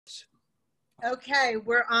Okay,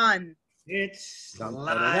 we're on. It's Dun,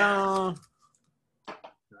 live. da, da,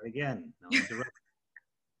 Start again. No,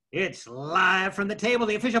 it's live from the table,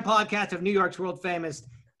 the official podcast of New York's world famous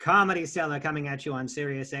Comedy Cellar, coming at you on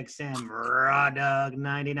Sirius XM, Raw Dog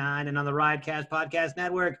 99, and on the Ridecast Podcast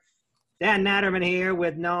Network. Dan Naturman here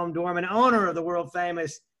with Noam Dworman, owner of the world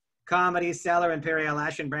famous Comedy Cellar, and Periel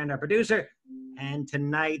Aschenbrand, our producer. And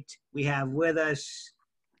tonight we have with us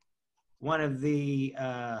one of the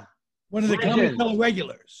Comedy Cellar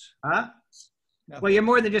regulars. Huh? No. Well, you're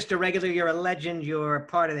more than just a regular. You're a legend. You're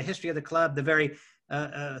part of the history of the club. The very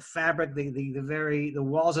fabric, the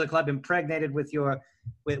walls of the club impregnated with your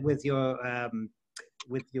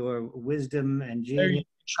wisdom and genius.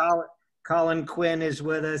 Colin Quinn is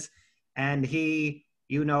with us, and you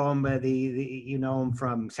know him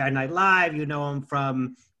from Saturday Night Live. You know him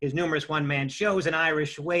from his numerous one-man shows, An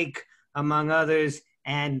Irish Wake, among others.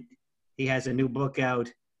 And he has a new book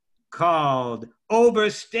out called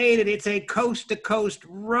Overstated. It's a coast-to-coast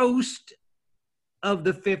roast of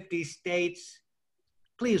the 50 states.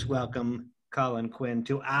 Please welcome Colin Quinn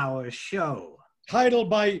to our show. The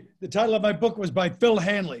title of my book was by Phil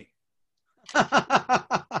Hanley.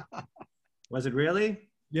 Was it really?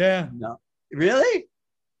 Yeah. No. Really?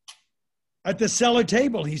 At the cellar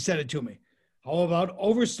table, he said it to me. How about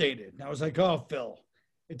Overstated? And I was like, oh, Phil,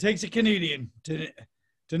 it takes a Canadian to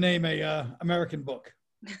name a American book.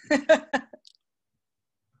 Well,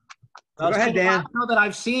 go ahead, Dan. I know that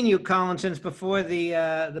I've seen you, Colin, since before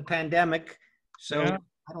the pandemic. So Yeah.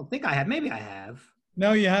 I don't think I have. Maybe I have.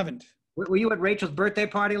 No, you haven't. Were you at Rachel's birthday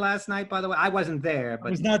party last night, by the way? I wasn't there. But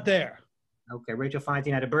I was not there. Okay, Rachel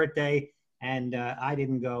Feinstein had a birthday, and I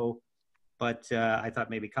didn't go, but I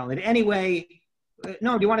thought maybe Colin did. Anyway,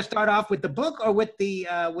 no, do you want to start off with the book or with the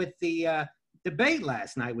debate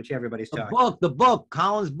last night, which everybody's talking? The book,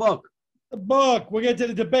 Colin's book. The book. We'll get to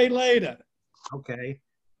the debate later. Okay.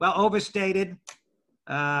 Well, Overstated,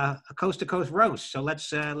 a coast-to-coast roast. So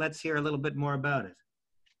let's hear a little bit more about it.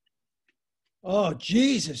 Oh,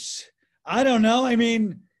 Jesus. I don't know. I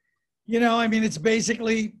mean, it's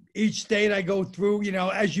basically each state I go through,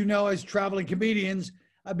 as you know, as traveling comedians,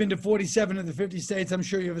 I've been to 47 of the 50 states. I'm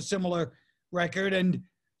sure you have a similar record. And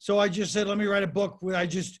so I just said, let me write a book where I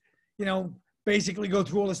just, basically go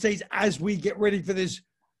through all the states as we get ready for this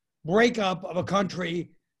breakup of a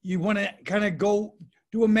country. You want to kind of go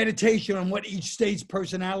do a meditation on what each state's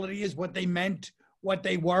personality is, what they meant, what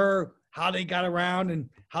they were, how they got around, and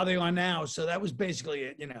how they are now. So that was basically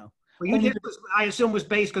it, Well, I assume was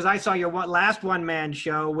based because I saw your last one-man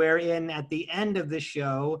show wherein at the end of the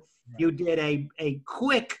show, you did a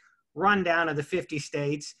quick rundown of the 50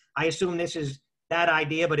 states. I assume this is that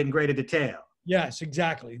idea, but in greater detail. Yes,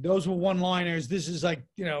 exactly. Those were one-liners. This is like,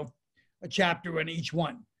 a chapter in each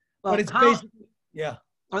one. Well, but it's basically, yeah.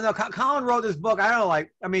 Oh, no, Colin wrote this book.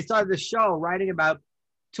 He started the show writing about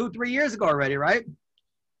 2-3 years ago already, right?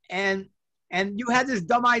 And you had this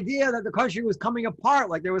dumb idea that the country was coming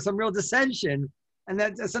apart, like there was some real dissension and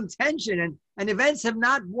that there's some tension, and events have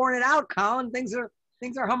not worn it out, Colin. Things are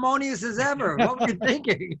harmonious as ever. What were you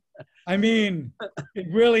thinking? I mean, it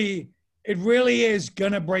really is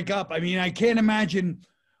gonna break up. I mean, I can't imagine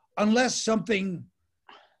unless something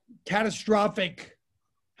catastrophic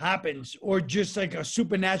happens or just like a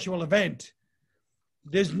supernatural event.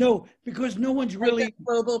 Because no one's really like a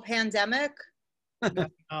global pandemic.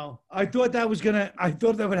 No, I thought that would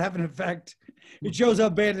have an effect. It shows how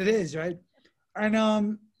bad it is, right?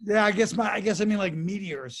 And yeah, I guess I mean like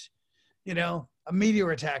meteors, a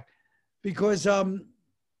meteor attack, because an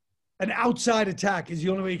outside attack is the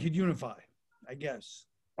only way you could unify, I guess.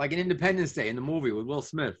 Like an Independence Day in the movie with Will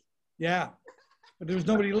Smith. Yeah, but there was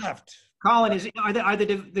nobody left. Colin, are the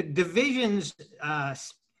divisions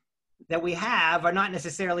that we have are not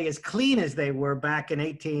necessarily as clean as they were back in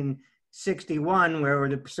 1861,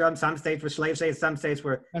 where some states were slave states, some states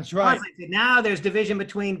were. That's right. Now there's division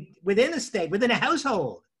within a state, within a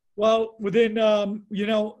household. Well, within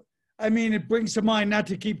I mean, it brings to mind, not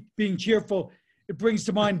to keep being cheerful, it brings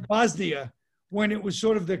to mind Bosnia, when it was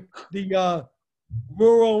sort of the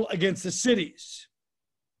rural against the cities,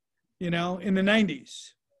 in the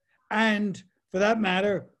 90s. And for that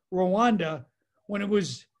matter, Rwanda, when it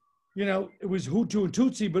was, it was Hutu and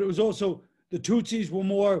Tutsi, but it was also the Hutus were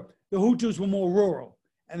more rural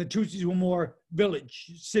and the Tutsis were more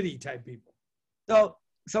village, city type people.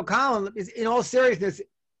 So Colin, in all seriousness,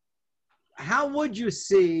 how would you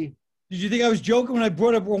see? Did you think I was joking when I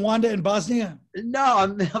brought up Rwanda and Bosnia?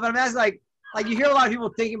 No, but I'm asking, like you hear a lot of people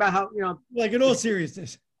thinking about how, like in all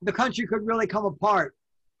seriousness, the country could really come apart.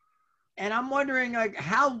 And I'm wondering, like,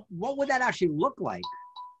 what would that actually look like?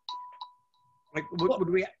 Like, would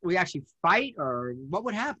we actually fight, or what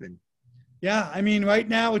would happen? Yeah, I mean, right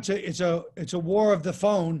now it's a war of the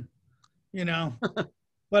phone, you know.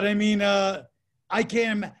 But I mean, I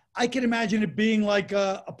can imagine it being like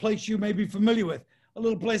a place you may be familiar with, a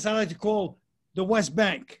little place I like to call the West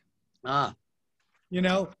Bank. Ah, You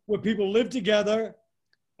know, where people live together,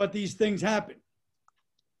 but these things happen.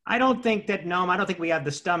 I don't think that, Noam, I don't think we have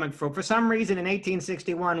the stomach for some reason in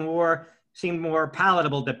 1861, war seemed more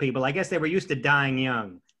palatable to people. I guess they were used to dying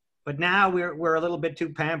young. But now we're a little bit too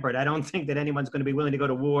pampered. I don't think that anyone's going to be willing to go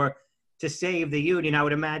to war to save the Union. I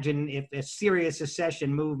would imagine if a serious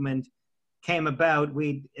secession movement came about,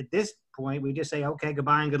 at this point, we just say, okay,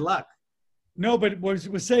 goodbye and good luck. No, but what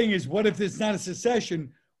we're saying is, what if it's not a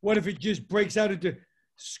secession? What if it just breaks out into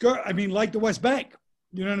like the West Bank?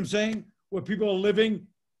 You know what I'm saying? Where people are living,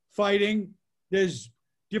 fighting. There's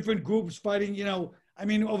different groups fighting. You know, I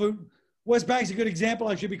mean, over West Bank's a good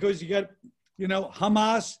example actually, because you got, you know,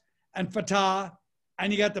 Hamas and Fatah,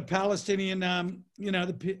 and you got the Palestinian,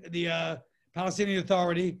 the Palestinian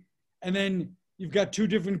Authority, and then you've got two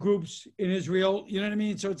different groups in Israel. You know what I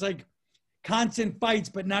mean? So it's like constant fights,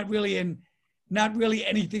 but not really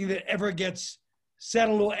anything that ever gets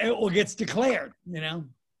settled or gets declared. You know.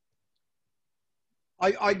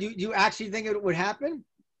 Do you actually think it would happen?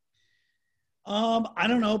 I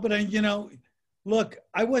don't know, but look,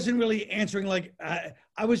 I wasn't really answering like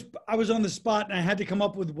I was on the spot and I had to come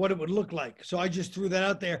up with what it would look like. So I just threw that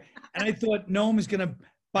out there, and I thought Noam is going to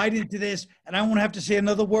bite into this, and I won't have to say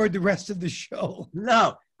another word the rest of the show.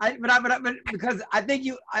 No, but because I think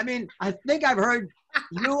I think I've heard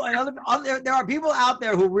you and there are people out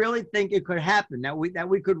there who really think it could happen, that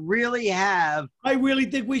we could really have. I really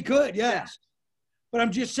think we could, yes. But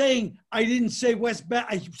I'm just saying, I didn't say West Bank.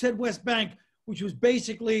 I said West Bank, which was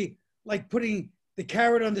basically like putting the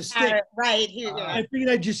carrot on the stick. Right here. I figured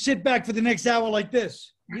I'd just sit back for the next hour like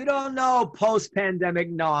this. You don't know post-pandemic,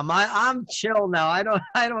 Noam. I'm chill now. I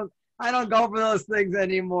don't go for those things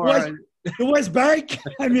anymore. The West Bank?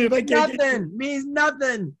 I mean, if I can't nothing means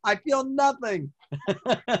nothing. I feel nothing.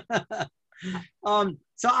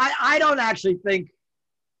 So I don't actually think.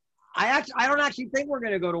 I don't actually think we're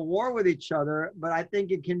going to go to war with each other, but I think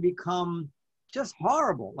it can become just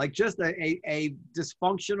horrible, like just a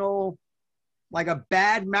dysfunctional, like a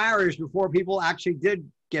bad marriage before people actually did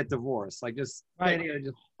get divorced. Like just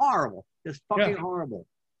horrible, just fucking horrible.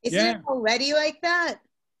 Isn't it already like that?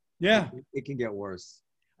 Yeah. It can get worse.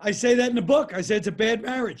 I say that in the book. I say it's a bad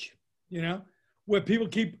marriage, you know, where people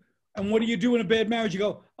and what do you do in a bad marriage? You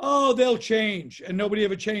go, oh, they'll change, and nobody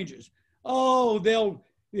ever changes. Oh,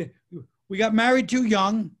 we got married too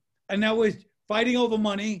young, and now we're fighting over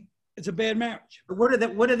money. It's a bad marriage. What are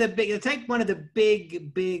the big? Take one of the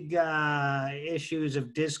big issues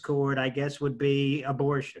of discord, I guess, would be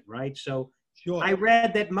abortion, right? So sure. I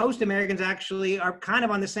read that most Americans actually are kind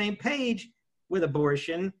of on the same page with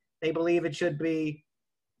abortion. They believe it should be,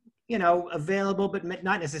 you know, available, but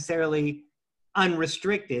not necessarily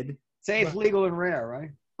unrestricted. Safe, legal, and rare,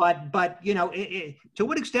 right? But you know, to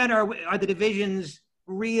what extent are the divisions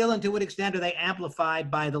real, and to what extent are they amplified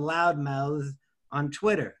by the loudmouths on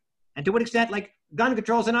Twitter? And to what extent, like, gun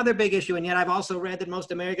control is another big issue, and yet I've also read that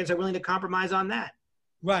most Americans are willing to compromise on that.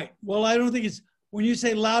 Right. Well, I don't think it's, when you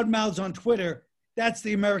say loudmouths on Twitter, that's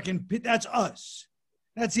us.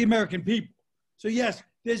 That's the American people. So yes,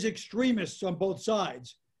 there's extremists on both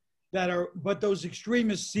sides but those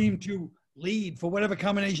extremists seem to lead for whatever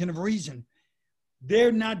combination of reason.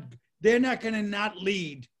 They're not going to not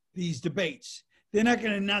lead these debates. They're not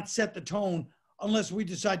going to not set the tone unless we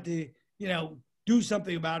decide to, you know, do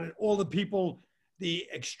something about it. All the people, the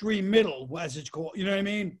extreme middle, as it's called, you know what I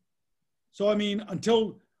mean? So, I mean,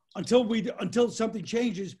 until something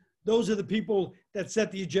changes, those are the people that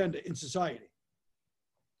set the agenda in society.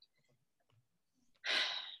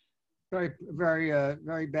 Very, very,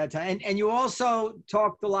 very bad time. And you also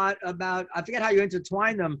talked a lot about, I forget how you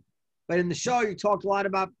intertwined them, but in the show you talked a lot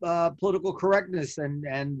about political correctness and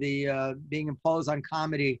the being imposed on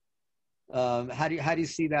comedy. How do you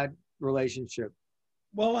see that relationship?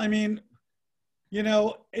 Well, I mean, you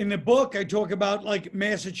know, in the book I talk about, like,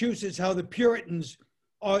 Massachusetts, how the Puritans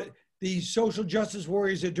are, the social justice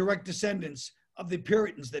warriors are direct descendants of the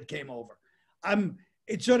Puritans that came over.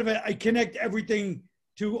 It's sort of I connect everything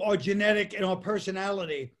to our genetic and our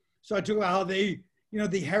personality. So I talk about how they, you know,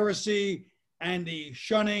 the heresy and the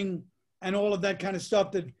shunning and all of that kind of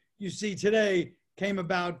stuff that you see today came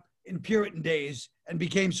about in Puritan days and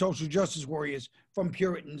became social justice warriors, from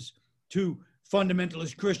Puritans to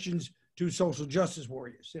fundamentalist Christians to social justice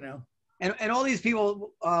warriors, you know? And all these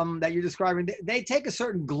people that you're describing, they take a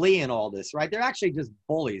certain glee in all this, right? They're actually just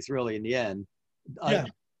bullies, really, in the end. Yeah,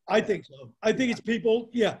 I think so. I think it's people.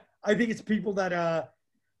 Yeah, I think it's people that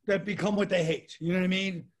that become what they hate. You know what I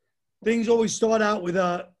mean? Things always start out with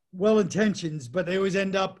well intentions, but they always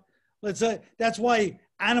end up. Let's say that's why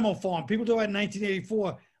Animal Farm. People talk about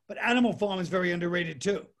 1984, but Animal Farm is very underrated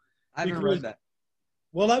too. I haven't read that.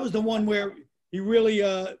 Well, that was the one where he really,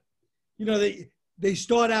 you know, they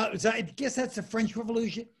start out. I guess that's the French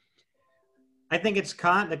Revolution. I think it's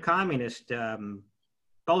the communist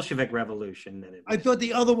Bolshevik Revolution. I thought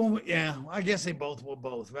the other one, yeah, I guess they both were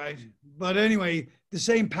both, right? But anyway, the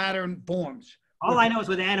same pattern forms. All I know is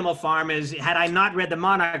with Animal Farm is, had I not read the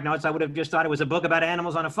Monarch Notes, I would have just thought it was a book about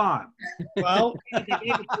animals on a farm. Well, they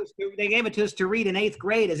gave it to us to read in 8th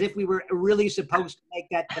grade as if we were really supposed to make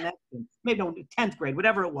that connection. Maybe no, 10th grade,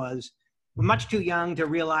 whatever it was. We're much too young to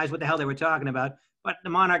realize what the hell they were talking about. But the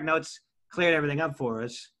Monarch Notes cleared everything up for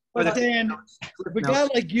us. But Dan, if a guy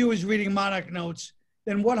like you is reading Monarch Notes,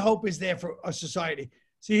 then what hope is there for a society?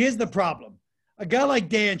 See, here's the problem. A guy like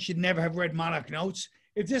Dan should never have read Monarch Notes.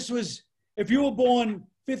 If you were born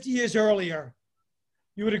 50 years earlier,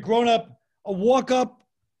 you would have grown up a walk-up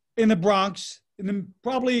in the Bronx,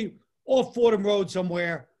 probably off Fordham Road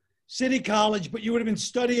somewhere, City College, but you would have been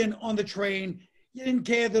studying on the train. You didn't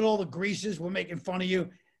care that all the greasers were making fun of you.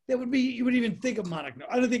 You wouldn't even think of Monarch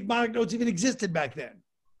Notes. I don't think Monarch Notes even existed back then.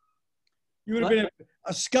 You would have been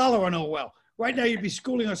a scholar on Orwell. Right now, you'd be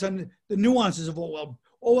schooling us on the nuances of Orwell.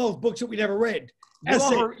 Orwell's books that we never read.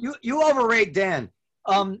 You overrate Dan.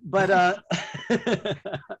 But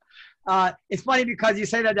it's funny because you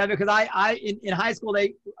say that, Dan, because in high school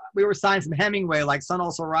we were signing some Hemingway, like Sun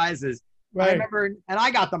Also Rises. Right. I remember, and I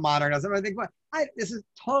got the Modern. I was thinking, this is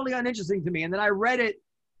totally uninteresting to me. And then I read it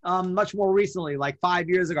much more recently, like 5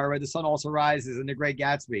 years ago. I read The Sun Also Rises and The Great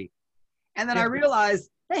Gatsby, and then I realized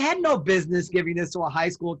they had no business giving this to a high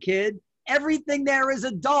school kid. Everything there is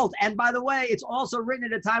adult, and by the way, it's also written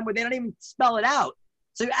at a time where they don't even spell it out.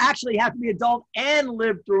 So you actually have to be adult and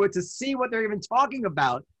live through it to see what they're even talking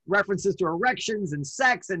about. References to erections and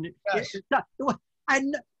sex and stuff.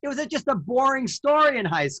 It was just a boring story in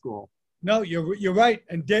high school. No, you're right.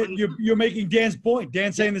 And Dan, you're making Dan's point.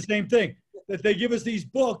 Dan's saying the same thing, that they give us these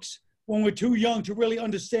books when we're too young to really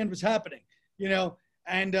understand what's happening, you know?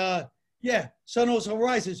 And Sun Also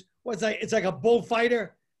Rises. It's like a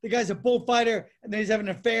bullfighter. The guy's a bullfighter and then he's having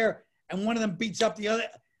an affair and one of them beats up the other.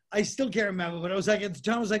 I still can't remember, but I was like, at the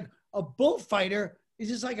time, I was like, a bullfighter is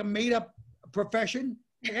just like a made-up profession.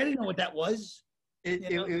 Like, I didn't know what that was. And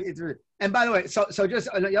by the way, so just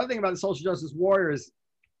the other thing about the social justice warriors,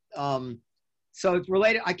 so it's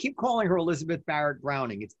related. I keep calling her Elizabeth Barrett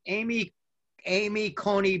Browning. It's Amy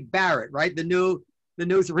Coney Barrett, right? The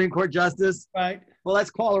new Supreme Court justice. Right. Well,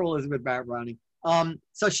 let's call her Elizabeth Barrett Browning.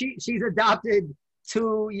 So she's adopted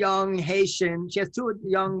two young Haitian. She has two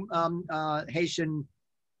young Haitian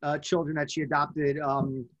children that she adopted.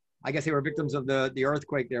 I guess they were victims of the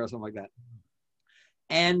earthquake there or something like that.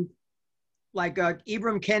 And like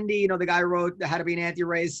Ibram Kendi, you know, the guy who wrote How to Be an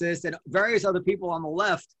Anti-Racist, and various other people on the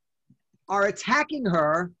left are attacking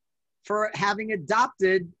her for having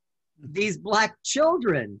adopted these Black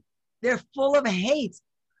children. They're full of hate.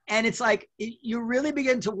 And it's like, you really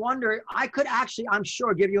begin to wonder. I could actually, I'm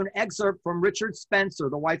sure, give you an excerpt from Richard Spencer,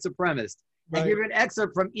 the white supremacist, and give you an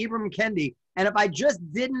excerpt from Ibram Kendi. And if I just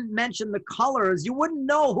didn't mention the colors, you wouldn't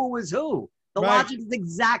know who was who. The logic is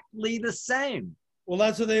exactly the same. Well,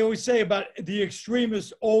 that's what they always say about the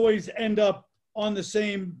extremists always end up on the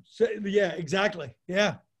same. Yeah, exactly.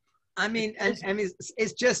 Yeah. I mean,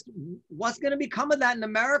 it's just, what's going to become of that in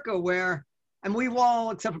America where, and we've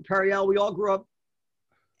all, except for Periel, we all grew up,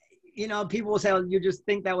 you know, people will say, oh, you just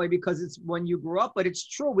think that way because it's when you grew up, but it's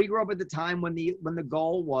true. We grew up at the time when the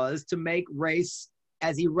goal was to make race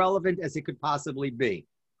as irrelevant as it could possibly be.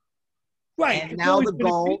 Right. And now the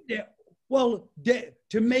goal. Well,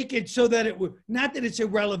 to make it so that it would, not that it's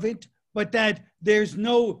irrelevant, but that there's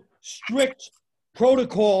no strict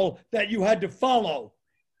protocol that you had to follow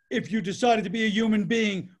if you decided to be a human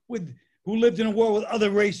being who lived in a world with other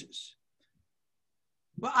races.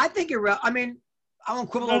 Well, I think I mean, I won't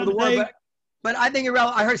quibble over the word, but I think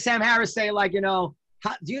I heard Sam Harris say, like, you know,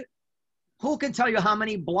 who can tell you how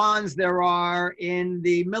many blondes there are in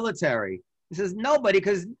the military? He says nobody,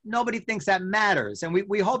 because nobody thinks that matters. And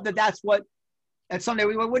we hope that's what, that someday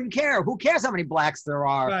we wouldn't care. Who cares how many blacks there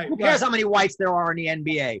are? Right, who cares how many whites there are in the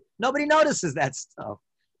NBA? Nobody notices that stuff.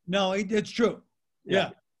 No, it's true. Yeah.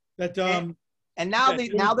 That and now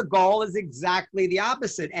the goal is exactly the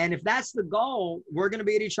opposite. And if that's the goal, we're going to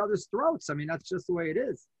be at each other's throats. I mean, that's just the way it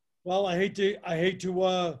is. Well, I hate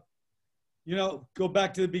to you know, go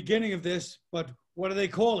back to the beginning of this, but what do they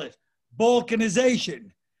call it?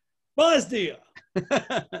 Balkanization. Bosnia.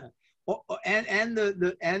 and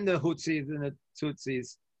the Hutsis and the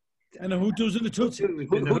Tutsis. And the Hutus and the Tutsis.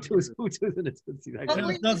 Hutus and the Tutsis. What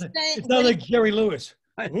were you saying? It's not like Jerry Lewis.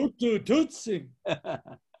 Hutu Tutsi.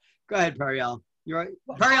 Go ahead, Periel. You're right.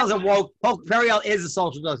 Periel's a woke. Periel is a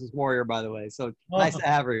social justice warrior, by the way. So nice to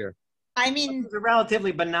have her here. I mean, It's a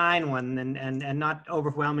relatively benign one and not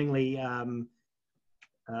overwhelmingly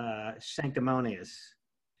sanctimonious.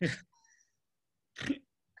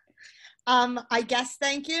 I guess,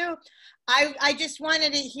 thank you. I just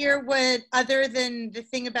wanted to hear what, other than the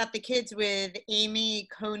thing about the kids with Amy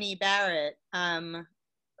Coney Barrett,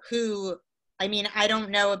 who, I mean, I don't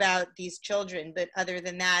know about these children, but other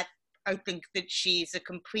than that, I think that she's a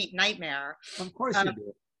complete nightmare. Of course you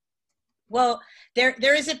do. Well,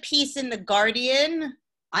 there is a piece in The Guardian.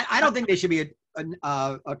 I don't think they should be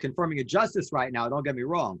confirming a justice right now. Don't get me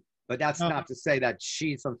wrong. But that's not to say that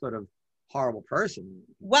she's some sort of horrible person.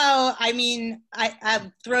 Well, I mean, I'll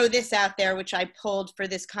throw this out there, which I pulled for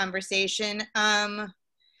this conversation.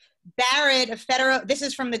 Barrett, this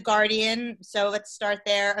is from The Guardian, so let's start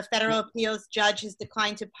there. A federal appeals judge has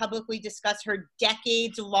declined to publicly discuss her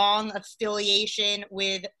decades-long affiliation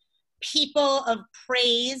with People of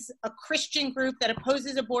Praise, a Christian group that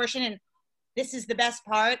opposes abortion, and this is the best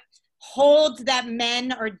part, holds that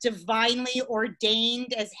men are divinely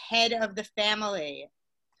ordained as head of the family.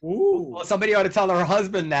 Ooh. Well, somebody ought to tell her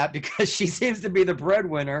husband that, because she seems to be the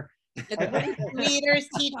breadwinner. The group leaders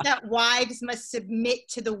teach that wives must submit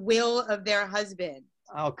to the will of their husband.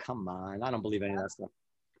 Oh, come on. I don't believe any of that stuff.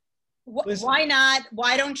 Why not?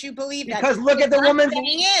 Why don't you believe that? Because look at the woman. Saying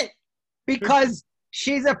it. Because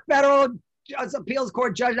she's a federal appeals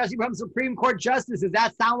court judge. Now she becomes Supreme Court justice. Does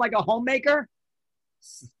that sound like a homemaker?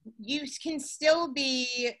 You can still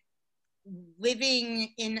be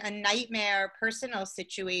living in a nightmare personal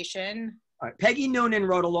situation. All right. Peggy Noonan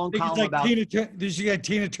wrote a long column like about. She got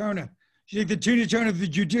Tina Turner. She's like the Tina Turner of the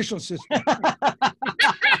judicial system.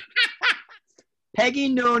 Peggy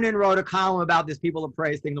Noonan wrote a column about this People of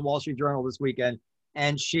Praise thing, the Wall Street Journal this weekend,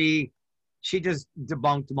 and she just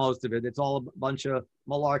debunked most of it. It's all a bunch of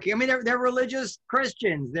malarkey. I mean, they're religious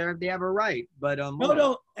Christians. They have a right, but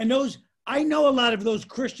no, and those, I know a lot of those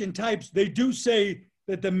Christian types. They do say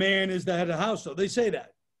that the man is the head of the household. They say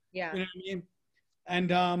that. Yeah. You know what I mean?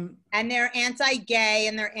 And they're anti-gay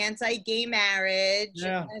and they're anti-gay marriage.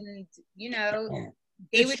 Yeah. And you know,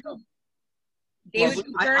 I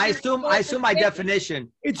assume my definition.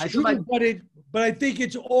 It's true, but I think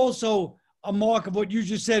it's also a mark of what you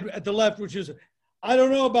just said at the left, which is, I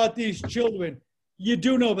don't know about these children. You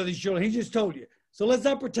do know about these children. He just told you. So let's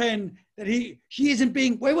not pretend that she isn't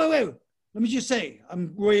being. Wait. Let me just say,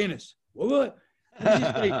 I'm Roy Innes. Let me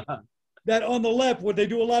just say that on the left, what they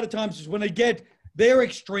do a lot of times is when they get their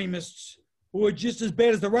extremists who are just as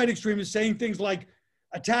bad as the right extremists saying things like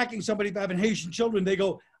attacking somebody for having Haitian children, they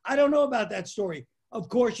go, I don't know about that story. Of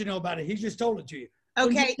course you know about it. He just told it to you.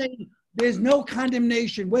 Okay. There's no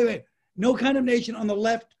condemnation. Wait. No condemnation on the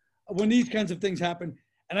left when these kinds of things happen.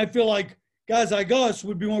 And I feel like guys like us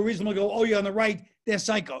would be more reasonable to go, oh, yeah, on the right, they're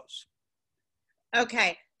psychos.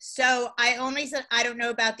 Okay. So I only said I don't know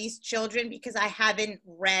about these children because I haven't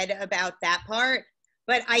read about that part.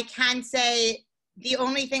 But I can say, the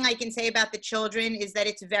only thing I can say about the children is that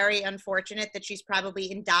it's very unfortunate that she's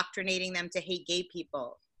probably indoctrinating them to hate gay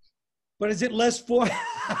people. But is it less for?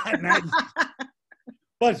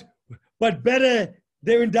 but better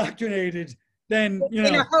they're indoctrinated than, you know.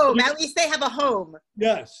 In a home. At least they have a home.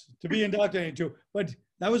 Yes, to be indoctrinated to. But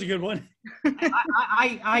that was a good one.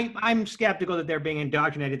 I'm skeptical that they're being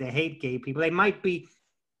indoctrinated to hate gay people. They might be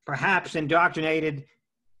perhaps indoctrinated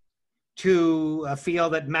to feel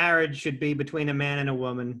that marriage should be between a man and a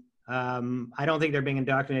woman. I don't think they're being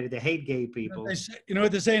indoctrinated to hate gay people. You know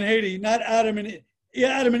what they say in Haiti? Not Adam and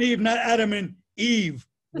Eve, not Adam and Eve.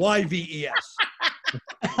 YVES.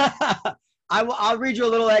 I'll read you a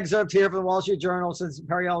little excerpt here from the Wall Street Journal, since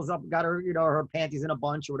Periel's got her, her panties in a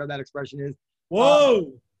bunch, or whatever that expression is.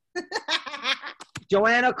 Whoa.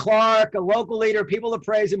 Joanna Clark, a local leader, People of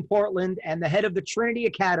Praise in Portland, and the head of the Trinity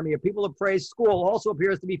Academy, a People of Praise school, also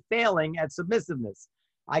appears to be failing at submissiveness.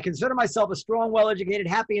 I consider myself a strong, well-educated,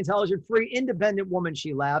 happy, intelligent, free, independent woman,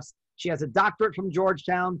 she laughs. She has a doctorate from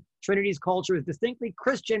Georgetown. Trinity's culture is distinctly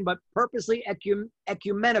Christian, but purposely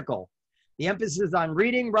ecumenical. The emphasis on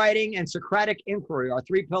reading, writing, and Socratic inquiry. Our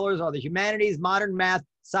three pillars are the humanities, modern math,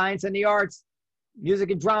 science, and the arts.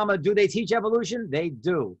 Music and drama. Do they teach evolution? They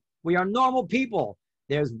do. We are normal people.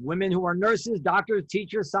 There's women who are nurses, doctors,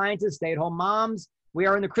 teachers, scientists, stay-at-home moms. We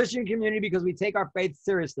are in the Christian community because we take our faith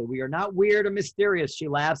seriously. We are not weird or mysterious, she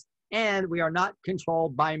laughs, and we are not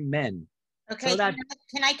controlled by men. Okay, So that,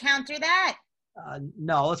 can I counter that?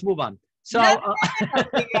 no, let's move on. So,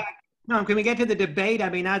 No, can we get to the debate? I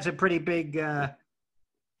mean, that's a pretty big. Let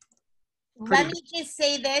me just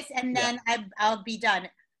say this, and then I'll be done.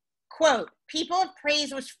 Quote, People of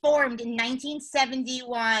Praise was formed in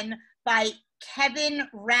 1971 by Kevin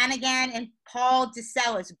Ranigan and Paul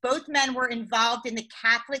DeSellis. Both men were involved in the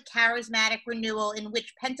Catholic charismatic renewal, in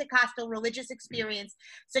which Pentecostal religious experience,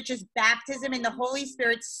 such as baptism in the Holy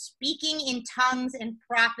Spirit, speaking in tongues, and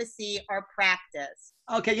prophecy are practiced.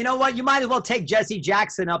 okay, you know what? You might as well take Jesse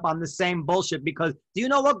Jackson up on the same bullshit, because do you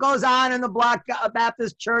know what goes on in the Black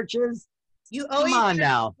Baptist churches? You always Come on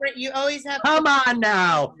now. You always have. Come on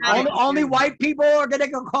now. Only white people are going to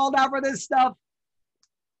get called out for this stuff.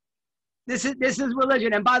 This is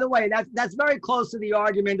religion. And by the way, that's very close to the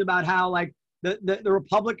argument about how, like, the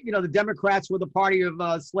Republic, the Democrats were the party of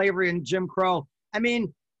slavery and Jim Crow. I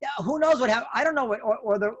mean, who knows what happened? I don't know what,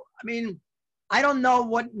 I don't know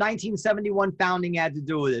what 1971 founding had to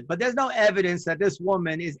do with it, but there's no evidence that this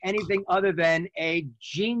woman is anything other than a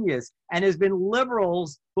genius. And there's been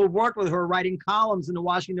liberals who worked with her writing columns in the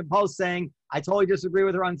Washington Post saying, I totally disagree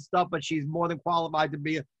with her on stuff, but she's more than qualified to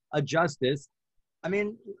be a justice. I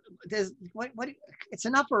mean, it's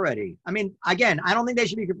enough already. I mean, again, I don't think they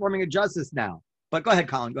should be performing a justice now. But go ahead,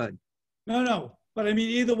 Colin, go ahead. No. But I mean,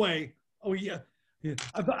 either way, I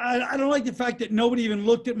don't like the fact that nobody even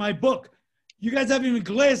looked at my book. You guys haven't even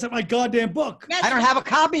glanced at my goddamn book. Yes, I don't have a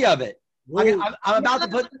copy of it. I'm about to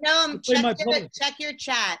put. No, check your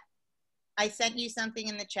chat. I sent you something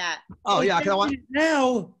in the chat. Oh yeah, because I want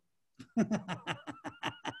now.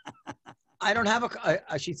 I don't have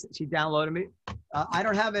she downloaded me. I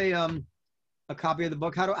don't have a copy of the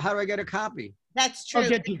book. How do I get a copy? That's true. I'll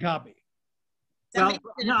get you a copy. Well,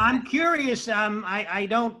 no, I'm curious. I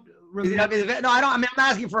don't remember. No, I don't. I mean,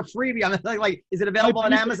 I'm asking for a freebie. I'm like, is it available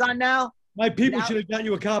on Amazon now? My people should have got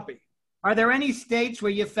you a copy. Are there any states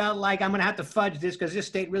where you felt like I'm going to have to fudge this because this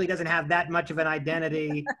state really doesn't have that much of an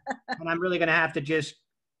identity, and I'm really going to have to just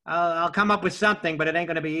I'll come up with something, but it ain't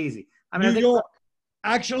going to be easy. I mean, New York.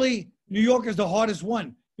 Actually, New York is the hardest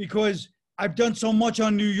one because I've done so much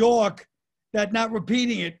on New York that not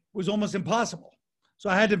repeating it was almost impossible. So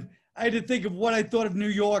I had to think of what I thought of New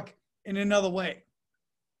York in another way.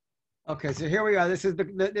 Okay, so here we are. This is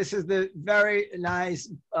the very nice.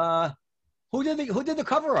 Who did the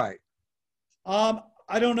cover art?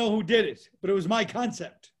 I don't know who did it, but it was my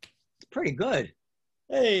concept. It's pretty good.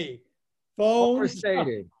 Hey, phone.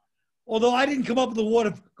 Overstated. Although I didn't come up with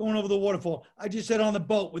going over the waterfall. I just said on the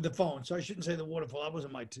boat with the phone, so I shouldn't say the waterfall. That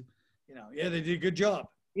wasn't my, yeah, they did a good job.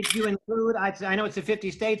 Did you include? I know it's the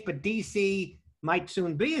 50 states, but DC might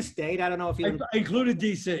soon be a state. I don't know if you included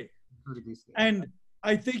DC. And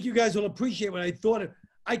I think you guys will appreciate what I thought of.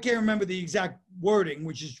 I can't remember the exact wording,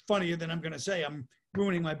 which is funnier than I'm going to say. I'm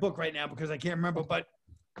ruining my book right now because I can't remember. But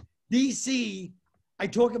DC, I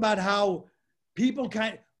talk about how people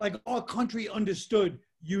like our country understood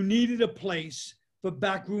you needed a place for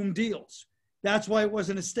backroom deals. That's why it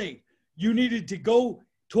wasn't a state. You needed to go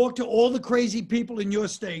talk to all the crazy people in your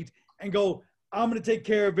state and go, I'm going to take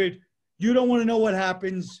care of it. You don't want to know what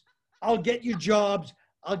happens. I'll get you jobs.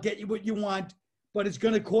 I'll get you what you want, but it's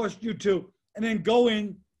going to cost you too. And then go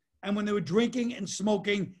in, and when they were drinking and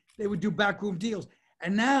smoking, they would do backroom deals.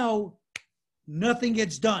 And now nothing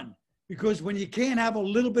gets done because when you can't have a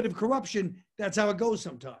little bit of corruption, that's how it goes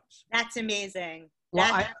sometimes. That's amazing.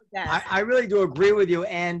 Well, I really do agree with you.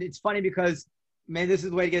 And it's funny because, man, this is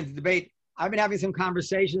the way to get into debate. I've been having some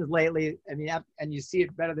conversations lately. I mean, and you see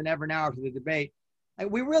it better than ever now after the debate.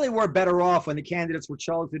 We really were better off when the candidates were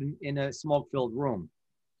chosen in a smoke-filled room.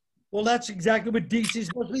 Well, that's exactly what DC is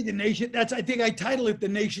supposed to be. The nation. I think I title it the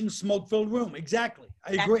nation's smoke-filled room. Exactly.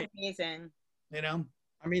 I agree. Amazing.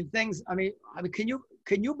 I mean,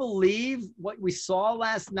 can you believe what we saw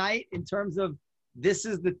last night in terms of this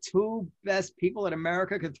is the two best people that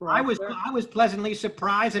America could throw? I was pleasantly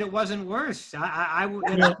surprised that it wasn't worse.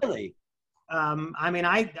 Really? I mean,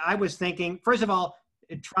 I was thinking, first of all,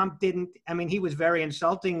 Trump didn't. I mean, he was very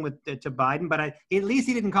insulting to Biden, but at least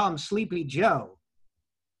he didn't call him Sleepy Joe.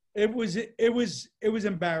 It was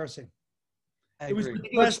embarrassing. It was.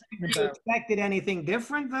 You expected anything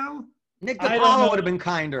different, though? Nick DiPaolo would have been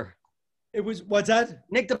kinder. It was, what's that?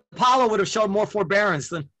 Nick DiPaolo would have shown more forbearance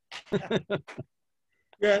than.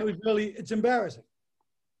 Yeah, it's embarrassing.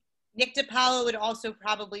 Nick DiPaolo would also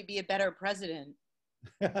probably be a better president.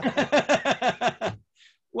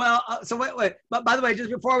 Well, so wait. But by the way,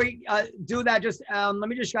 just before we do that, just let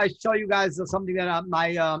me just show you guys something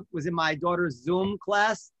that was in my daughter's Zoom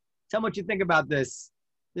class. Tell me what you think about this.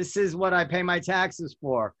 This is what I pay my taxes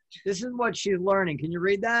for. This is what she's learning. Can you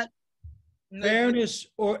read that? Fairness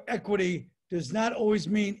or equity does not always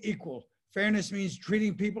mean equal. Fairness means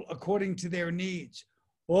treating people according to their needs.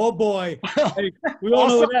 Oh boy, hey, we all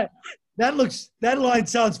know that. That line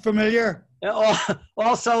sounds familiar.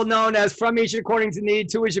 Also known as from each according to need,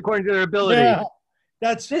 to each according to their ability. Yeah,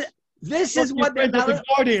 that's this is what they're not. The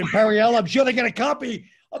Guardian, Periel. I'm sure they get a copy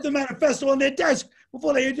of the manifesto on their desk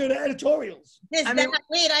before they do the editorials. Wait,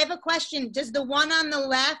 I have a question. Does the one on the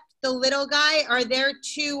left, the little guy, are there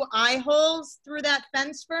 2 eye holes through that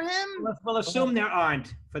fence for him? We'll assume there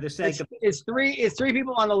aren't, for the sake of it's three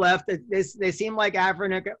people on the left. They seem like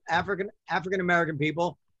African American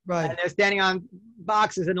people. Right. And they're standing on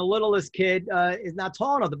boxes, and the littlest kid is not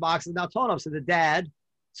tall enough. The box is not tall enough. So the dad,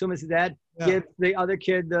 assume it's the dad, gives the other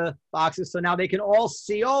kid the boxes so now they can all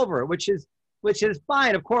see over, which is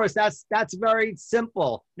fine. Of course, that's very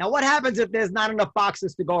simple. Now, what happens if there's not enough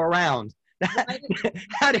boxes to go around?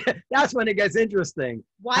 That's when it gets interesting.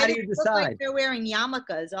 Why do you decide? Look like they're wearing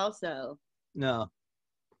yarmulkes also? No,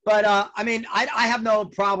 but I mean, I have no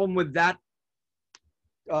problem with that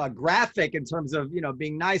graphic in terms of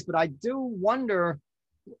being nice, but I do wonder,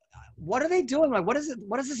 what are they doing? Like, what does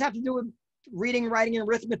this have to do with reading, writing, and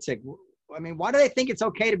arithmetic? I mean, why do they think it's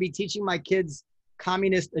okay to be teaching my kids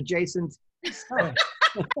communist adjacent stuff?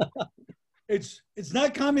 It's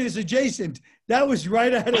not communist adjacent. That was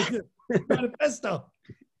right out of the manifesto.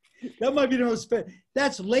 That might be the most fair.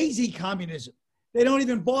 That's lazy communism. They don't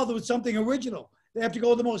even bother with something original. They have to go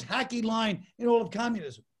with the most hacky line in all of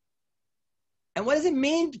communism. And what does it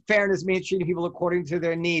mean, fairness means treating people according to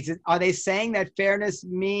their needs? Are they saying that fairness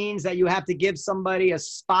means that you have to give somebody a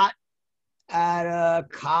spot at a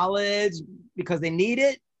college because they need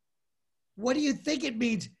it? What do you think it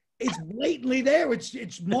means? It's blatantly there.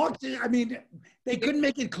 It's marked. I mean, they couldn't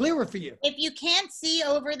make it clearer for you. If you can't see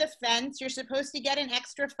over the fence, you're supposed to get an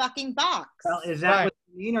extra fucking box. Well, is that what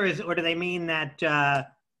they mean, or do they mean that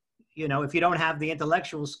if you don't have the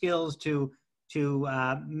intellectual skills to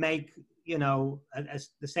make the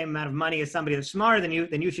same amount of money as somebody that's smarter than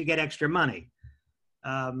you should get extra money?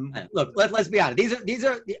 Look, let's be honest. These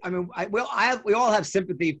are. I mean, we all have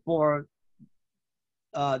sympathy for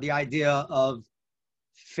the idea of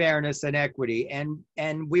fairness and equity,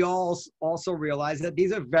 and we all also realize that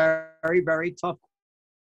these are very, very tough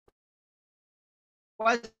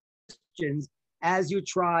questions as you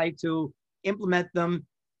try to implement them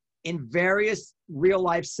in various real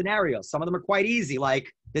life scenarios. Some of them are quite easy, like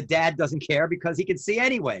the dad doesn't care because he can see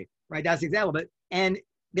anyway, right? That's the example. But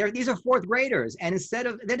these are 4th graders, and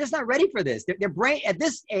they're just not ready for this. Their brain at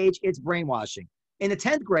this age, it's brainwashing. In the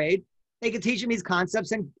 10th grade, they can teach them these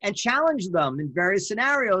concepts and challenge them in various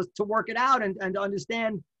scenarios to work it out and to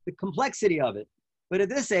understand the complexity of it. But at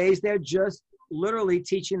this age, they're just literally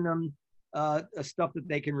teaching them stuff that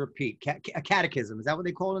they can repeat. A catechism. Is that what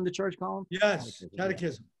they call it in the church, Colin? Yes,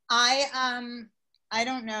 catechism. I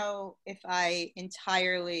don't know if I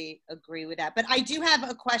entirely agree with that, but I do have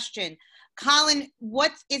a question. Colin,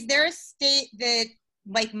 is there a state that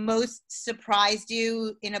like most surprised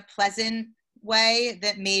you in a pleasant way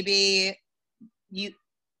that maybe you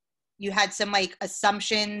had some like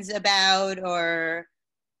assumptions about, or?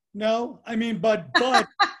 No, I mean, but well,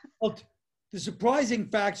 the surprising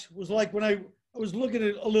facts was like when I was looking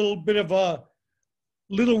at a little bit of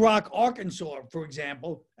Little Rock, Arkansas, for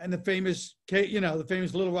example, and the famous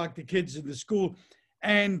Little Rock, the kids in the school,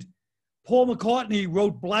 and Paul McCartney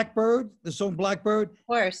wrote Blackbird, the song Blackbird. Of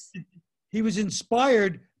course. He was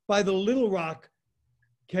inspired by the Little Rock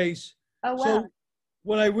case. Oh, wow. So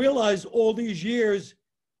when I realized all these years,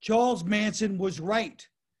 Charles Manson was right.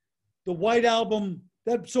 The White Album,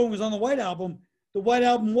 that song was on the White Album. The White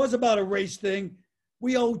Album was about a race thing.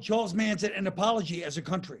 We owe Charles Manson an apology as a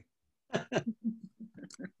country.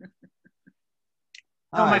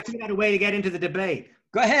 I figured out a way to get into the debate.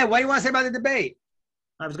 Go ahead. What do you want to say about the debate?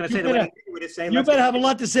 I was going to say the way you were to say. You better have a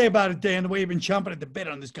lot to say about it, Dan, the way you've been chomping at the bit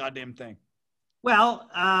on this goddamn thing. Well,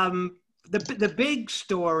 the big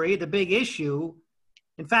story, the big issue,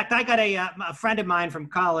 in fact, I got a friend of mine from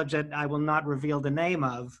college that I will not reveal the name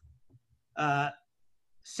of,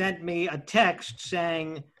 sent me a text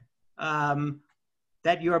saying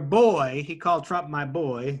that your boy, he called Trump my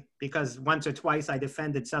boy, because once or twice I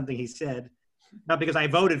defended something he said, not because I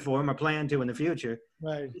voted for him or plan to in the future.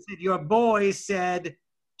 Right. He said, your boy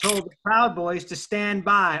told the Proud Boys to stand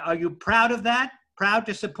by. Are you proud of that? Proud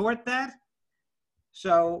to support that?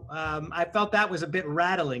 So I felt that was a bit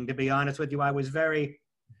rattling, to be honest with you. I was very,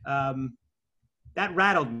 that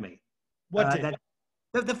rattled me. What did?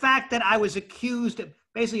 The fact that I was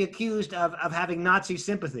basically accused of having Nazi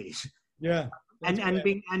sympathies. Yeah. And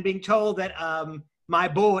being told that my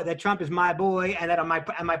boy, that Trump is my boy, and that am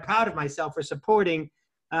I proud of myself for supporting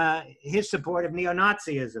his support of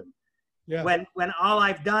neo-Nazism. Yeah. When all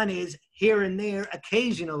I've done is here and there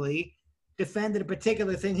occasionally defended a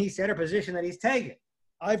particular thing he said or position that he's taken.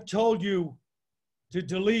 I've told you to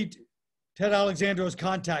delete Ted Alexandro's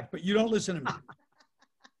contact, but you don't listen to me.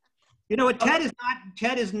 You know what?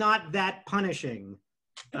 Ted is not that punishing.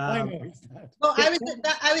 I know he's not. Well,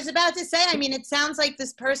 I was about to say, I mean, it sounds like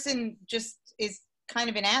this person just is kind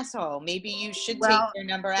of an asshole. Maybe you should take their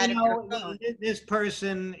number out of your phone. This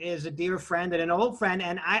person is a dear friend and an old friend,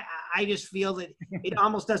 and I just feel that it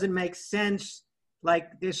almost doesn't make sense. Like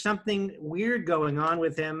there's something weird going on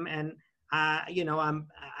with him, and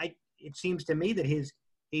it seems to me that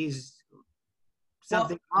he's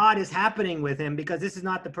something odd is happening with him, because this is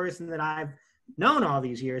not the person that I've known all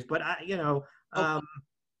these years. But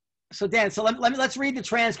So Dan, so let's read the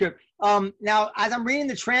transcript. Now, as I'm reading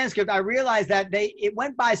the transcript, I realized that it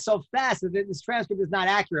went by so fast that this transcript is not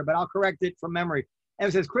accurate, but I'll correct it from memory. And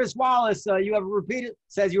it says, Chris Wallace, you have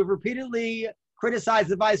repeatedly criticized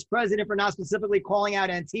the vice president for not specifically calling out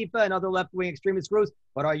Antifa and other left-wing extremist groups,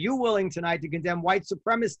 but are you willing tonight to condemn white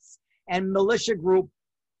supremacists and militia group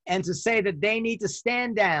and to say that they need to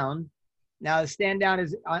stand down? Now, stand down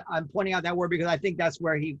is, I'm pointing out that word because I think that's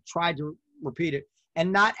where he tried to repeat it,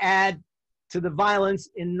 and not add to the violence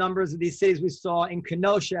in numbers of these cities we saw in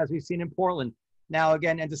Kenosha, as we've seen in Portland. Now,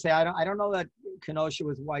 again, and to say, I don't know that Kenosha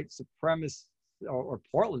was white supremacist or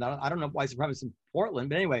Portland. I don't know white supremacists in Portland,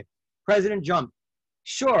 but anyway, President jumped.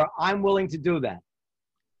 Sure, I'm willing to do that.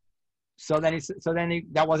 So then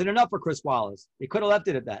that wasn't enough for Chris Wallace. He could have left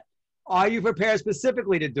it at that. Are you prepared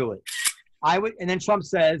specifically to do it? I would, and then Trump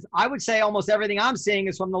says, I would say almost everything I'm seeing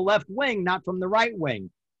is from the left wing, not from the right wing.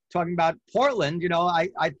 Talking about Portland,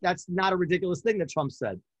 that's not a ridiculous thing that Trump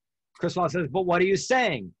said. Chris Wallace says, but what are you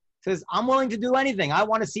saying? Says, I'm willing to do anything. I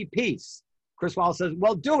want to see peace. Chris Wallace says,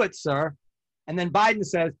 well, do it, sir. And then Biden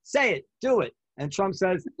says, say it, do it. And Trump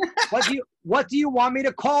says, what do you want me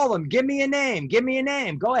to call them? Give me a name. Give me a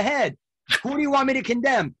name. Go ahead. Who do you want me to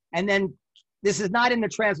condemn? And then this is not in the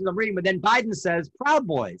transcript I'm reading, but then Biden says, Proud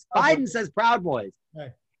Boys. Biden says, Proud Boys.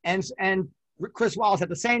 Right. And Chris Wallace at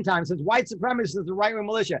the same time says, white supremacists is the right-wing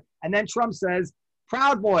militia. And then Trump says,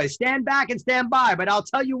 Proud Boys, stand back and stand by. But I'll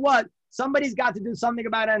tell you what, somebody's got to do something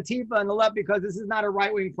about Antifa and the left, because this is not a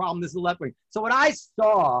right-wing problem, this is a left-wing. So what I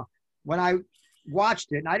saw when I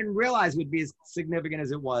watched it, and I didn't realize it would be as significant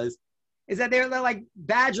as it was, is that they're like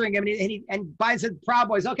badgering him, and Biden said, Proud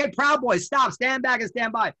Boys. Okay, Proud Boys, stop, stand back and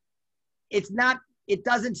stand by. It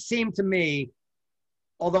doesn't seem to me,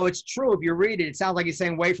 although it's true, if you read it, it sounds like he's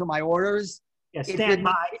saying, wait for my orders. Yeah, stand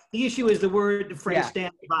by. The issue is the phrase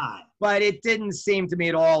stand by. But it didn't seem to me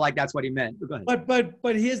at all like that's what he meant. Go ahead.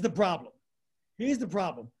 But here's the problem. Here's the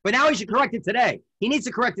problem. But now he should correct it today. He needs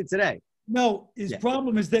to correct it today. No, his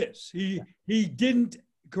problem is this. He didn't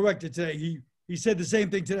correct it today. He said the same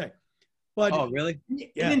thing today. But really?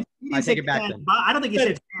 Yeah. I take it back then. I don't think he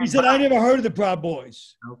said. He said, I never heard of the Proud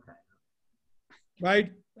Boys. Okay.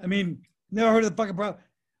 Right? I mean, never heard of the fucking Proud.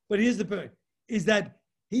 But here's the point: is that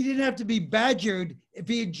he didn't have to be badgered if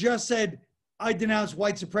he had just said, I denounce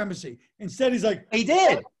white supremacy. Instead, he's like, he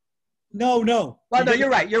did. No. Well, no, you're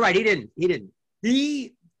right. You're right. He didn't.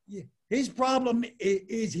 His problem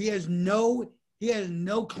is he has no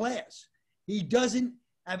class. He doesn't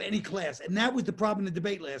have any class. And that was the problem in the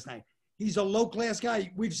debate last night. He's a low class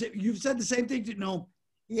guy. You've said the same thing to Noam.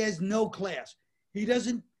 He has no class. He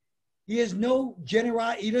has no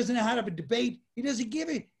generosity. He doesn't know how to have a debate. He doesn't give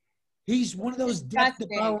it. He's one of those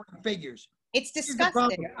death-devouring figures. It's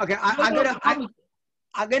disgusting. Okay, I'm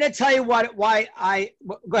gonna tell you why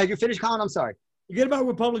go ahead. You finish, Colin. I'm sorry. Forget about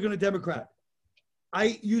Republican or Democrat.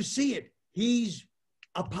 You see it. He's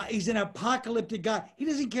an apocalyptic guy. He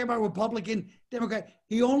doesn't care about Republican, Democrat.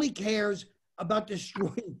 He only cares about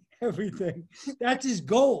destroying everything. That's his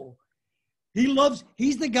goal.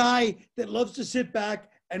 He's the guy that loves to sit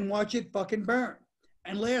back and watch it fucking burn.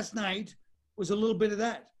 And last night was a little bit of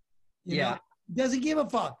that. You know? He doesn't give a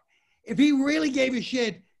fuck. If he really gave a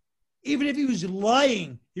shit, even if he was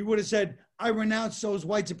lying, he would have said, I renounce those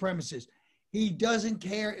white supremacists. He doesn't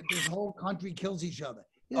care if this whole country kills each other.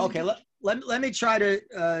 Okay, let me try to,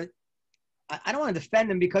 I don't want to defend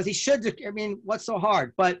him because he should, I mean, what's so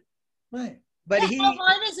hard? But how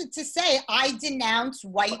hard is it to say, I denounce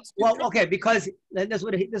white supremacists? Well, okay, because this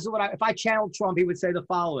is what if I channeled Trump, he would say the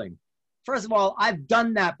following. First of all, I've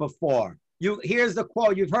done that before. Here's the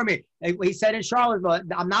quote. You've heard me. He said in Charlottesville,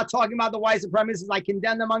 I'm not talking about the white supremacists. I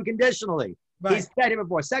condemn them unconditionally. Right. He said it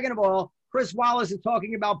before. Second of all, Chris Wallace is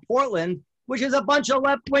talking about Portland, which is a bunch of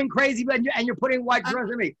left-wing crazy, and you're putting white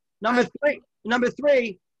supremacy on me. Number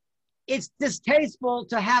three, it's distasteful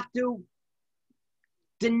to have to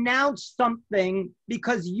denounce something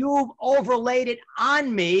because you've overlaid it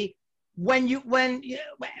on me when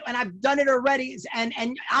I've done it already, and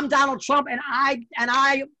I'm Donald Trump, and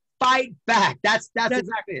I fight back. That's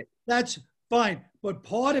exactly it. That's fine. But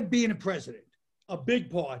part of being a president, a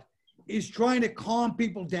big part, is trying to calm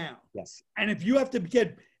people down. Yes. And if you have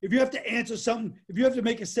to answer something, if you have to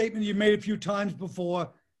make a statement you made a few times before,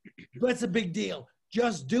 that's a big deal.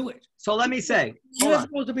 Just do it. So let me say, you're not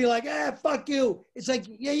supposed to be like, fuck you. It's like,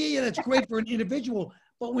 yeah, that's great for an individual.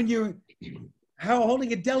 But when you're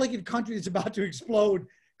holding a delicate country that's about to explode,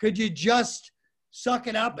 could you just suck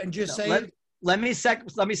it up and just say it? Let me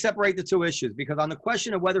separate the two issues, because on the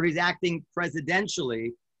question of whether he's acting presidentially,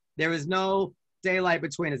 there is no daylight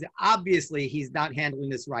between us. Obviously, he's not handling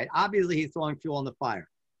this right. Obviously, he's throwing fuel on the fire.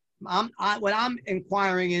 What I'm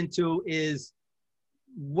inquiring into is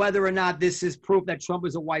whether or not this is proof that Trump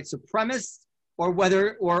is a white supremacist, or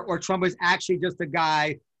whether or Trump is actually just a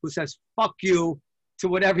guy who says "fuck you" to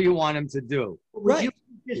whatever you want him to do. Right.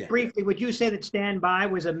 Briefly, would you say that stand by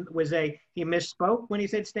was he misspoke when he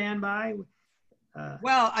said stand by?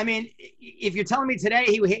 Well, I mean, if you're telling me today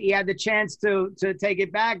he had the chance to take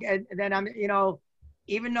it back, and then I'm,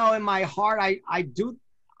 even though in my heart I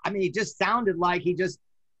mean, it just sounded like he just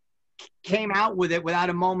came out with it without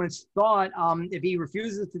a moment's thought. If he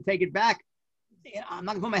refuses to take it back, I'm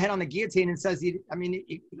not gonna put my head on the guillotine and says he's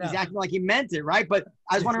acting like he meant it, right? But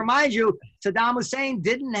I just want to remind you, Saddam Hussein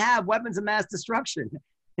didn't have weapons of mass destruction.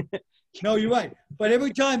 No, you're right. But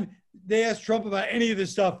every time they ask Trump about any of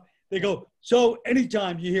this stuff, they go, so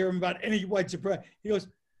anytime you hear him about any white supremacy, he goes,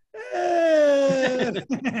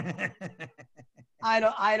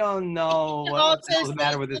 I don't know what's the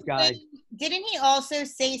matter with this guy. Didn't he also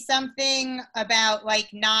say something about like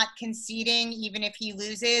not conceding even if he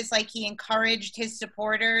loses? Like he encouraged his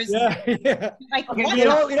supporters. Yeah. Like, okay,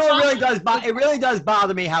 it really does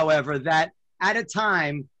bother me, however, that at a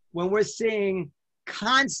time when we're seeing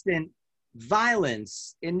constant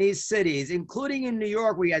violence in these cities, including in New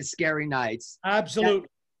York, we had scary nights. Absolutely.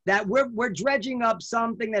 That we're dredging up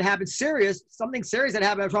something that happened something serious that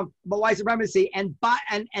happened from white supremacy, and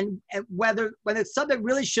whether the subject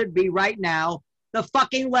really should be right now the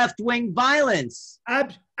fucking left-wing violence.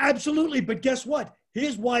 Absolutely, but guess what?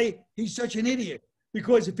 Here's why he's such an idiot.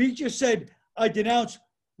 Because if he just said, I denounce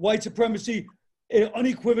white supremacy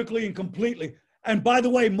unequivocally and completely, and by the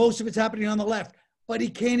way, most of it's happening on the left, but he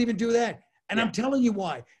can't even do that. And I'm telling you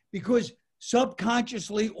why. Because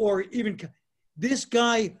subconsciously, or even this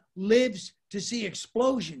guy lives to see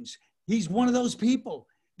explosions. He's one of those people.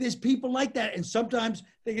 There's people like that. And sometimes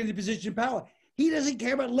they get in a position of power. He doesn't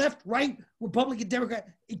care about left, right, Republican, Democrat,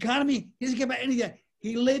 economy. He doesn't care about any of that.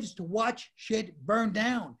 He lives to watch shit burn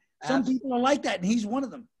down. Some people are like that, and he's one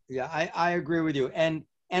of them. Yeah, I agree with you. And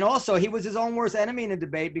also, he was his own worst enemy in the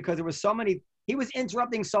debate, because there was so many, he was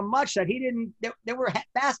interrupting so much that there were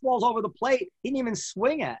fastballs over the plate he didn't even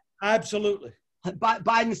swing at. Absolutely.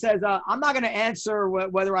 Biden says, I'm not going to answer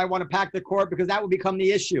whether I want to pack the court, because that would become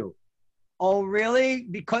the issue. Oh, really?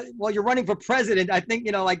 Because, well, you're running for president. I think,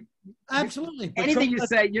 absolutely. Anything you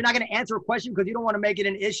say, you're not going to answer a question because you don't want to make it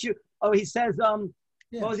an issue. Oh, he says,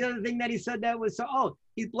 what was the other thing that he said that was,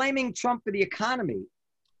 he's blaming Trump for the economy.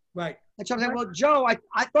 Right. And Trump said, well, Joe,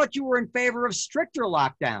 I thought you were in favor of stricter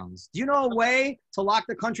lockdowns. Do you know a way to lock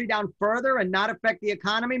the country down further and not affect the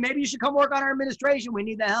economy? Maybe you should come work on our administration. We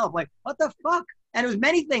need the help. Like, what the fuck? And it was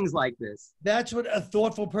many things like this. That's what a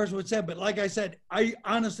thoughtful person would say. But like I said, I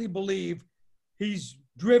honestly believe he's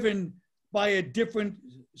driven by a different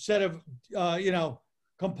set of,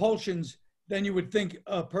 compulsions than you would think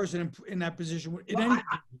a person in that position would.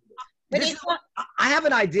 I have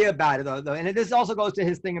an idea about it, though, and this also goes to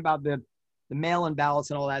his thing about the mail-in ballots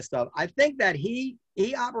and all that stuff. I think that he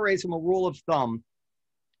operates from a rule of thumb,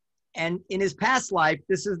 and in his past life,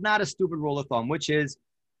 this is not a stupid rule of thumb, which is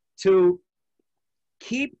to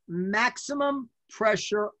keep maximum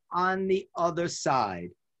pressure on the other side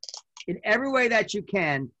in every way that you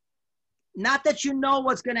can. Not that you know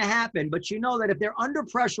what's going to happen, but you know that if they're under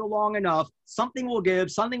pressure long enough, something will give,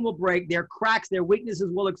 something will break, their cracks, their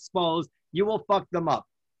weaknesses will expose, you will fuck them up.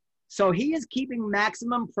 So he is keeping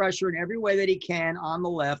maximum pressure in every way that he can on the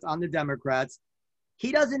left, on the Democrats.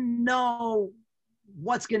 He doesn't know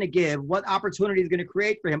what's going to give, what opportunity is going to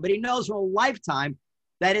create for him, but he knows from a lifetime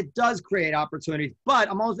that it does create opportunities. But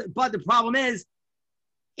the problem is,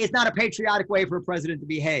 it's not a patriotic way for a president to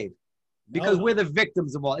behave. Because we're the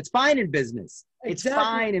victims of all. It's fine in business. It's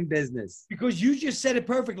fine in business. Because you just said it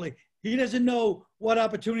perfectly. He doesn't know what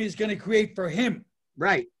opportunity is going to create for him.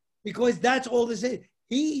 Right. Because that's all this is.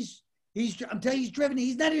 He's I'm telling you, he's driven.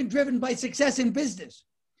 He's not even driven by success in business.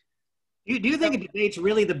 Do you think a debate's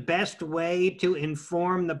really the best way to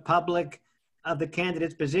inform the public of the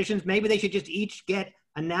candidates' positions? Maybe they should just each get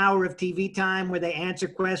an hour of TV time where they answer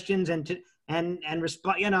questions and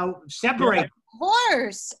respond. Separate. Yeah. Of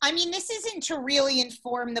course. I mean, this isn't to really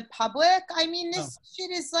inform the public. I mean, this shit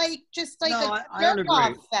is just like a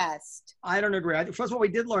jerk-off fest. I don't agree. First of all, we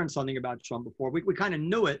did learn something about Trump before. We kind of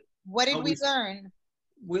knew it. What did we learn?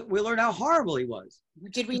 We learned how horrible he was.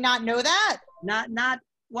 Did we not know that?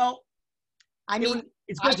 Well, I mean,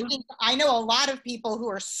 I know a lot of people who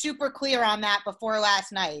are super clear on that before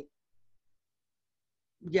last night.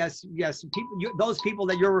 Yes. Those people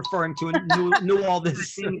that you're referring to knew all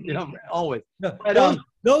this, always. But,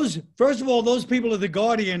 first of all, those people of The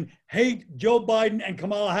Guardian hate Joe Biden and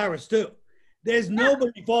Kamala Harris too. There's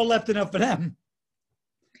nobody far left enough for them.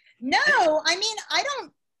 No, I mean, I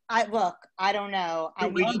don't know.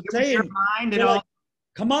 I'm saying,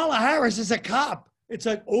 Kamala Harris is a cop. It's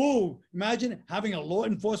like, oh, imagine having a law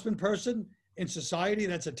enforcement person in society.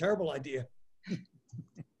 That's a terrible idea.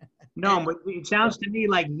 No, but it sounds to me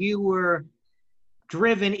like you were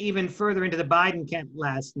driven even further into the Biden camp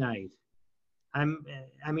last night. I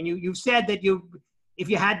mean, you've said that if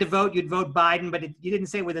you had to vote, you'd vote Biden, but you didn't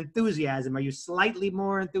say with enthusiasm. Are you slightly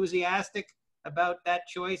more enthusiastic about that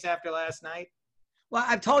choice after last night? Well,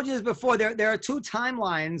 I've told you this before. There are two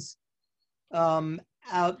timelines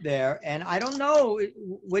out there, and I don't know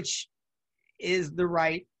which is the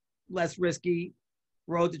right, less risky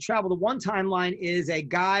road to travel. The one timeline is a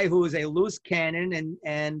guy who is a loose cannon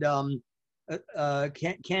and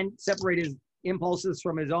can't separate his impulses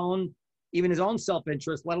from even his own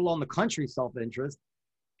self-interest, let alone the country's self-interest.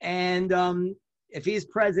 And if he's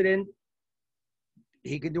president,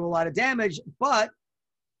 he could do a lot of damage, but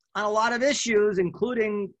on a lot of issues,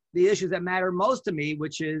 including the issues that matter most to me,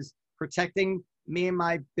 which is protecting me and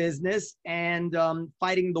my business and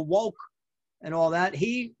fighting the woke and all that,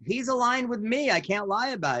 he's aligned with me. I can't lie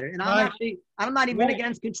about it. And I'm not even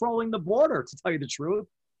against controlling the border, to tell you the truth.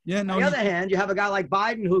 Yeah. No. On the other hand, you have a guy like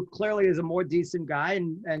Biden who clearly is a more decent guy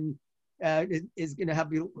and is going to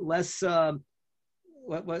have less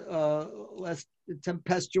less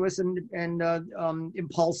tempestuous and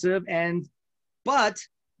impulsive, but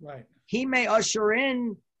he may usher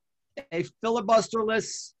in a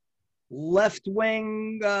filibusterless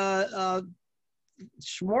left-wing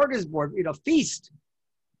smorgasbord, feast,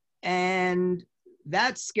 and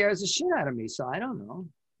that scares the shit out of me. So I don't know.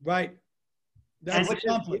 Right. That's a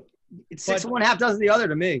conflict. It's 6 of one, half dozen the other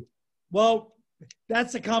to me. Well,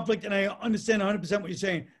 that's a conflict, and I understand 100% what you're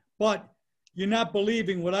saying, but you're not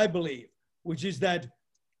believing what I believe, which is that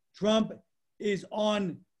Trump is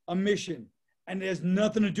on a mission, and it has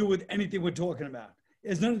nothing to do with anything we're talking about. It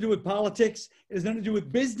has nothing to do with politics. It has nothing to do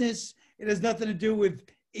with business. It has nothing to do with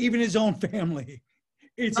even his own family.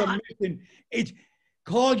 It's a mission.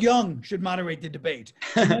 Carl Jung should moderate the debate.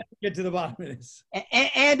 Get to the bottom of this.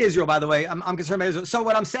 And Israel, by the way, I'm concerned about Israel. So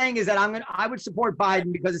what I'm saying is that I would support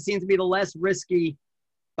Biden because it seems to be the less risky,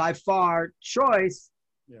 by far, choice.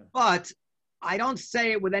 Yeah. But I don't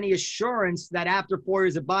say it with any assurance that after 4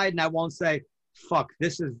 years of Biden, I won't say, "Fuck,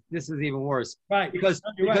 this is even worse." Right. Because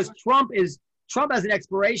Trump has an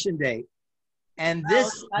expiration date, and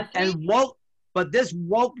this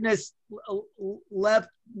wokeness, left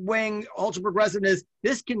wing, ultra progressiveness,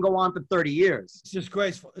 this can go on for 30 years. It's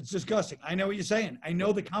disgraceful. It's disgusting. I know what you're saying. I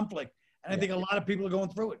know the conflict, and I think a lot of people are going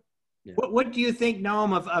through it. Yeah. What do you think,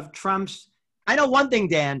 Noam, of Trump's? I know one thing,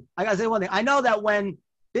 Dan. I gotta say one thing. I know that when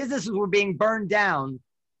businesses were being burned down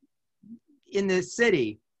in the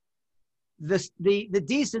city, the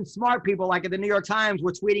decent, smart people, like at the New York Times,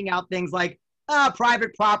 were tweeting out things like,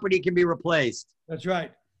 private property can be replaced. That's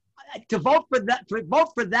right. To vote for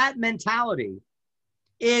that mentality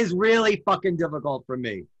is really fucking difficult for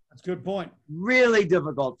me. That's a good point. Really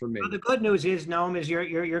difficult for me. Well, the good news is, Noam, is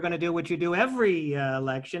you're going to do what you do every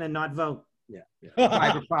election and not vote. Yeah.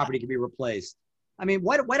 Private property can be replaced. I mean,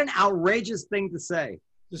 what an outrageous thing to say.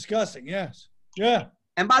 Disgusting. Yes. Yeah.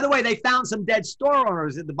 And by the way, they found some dead store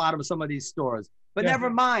owners at the bottom of some of these stores. But never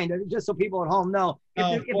mind. Just so people at home know,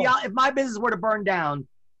 if my business were to burn down,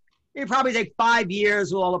 it'd probably take 5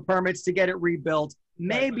 years with all the permits to get it rebuilt.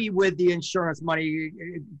 Maybe with the insurance money,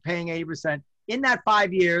 paying 80%. In that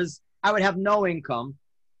 5 years, I would have no income.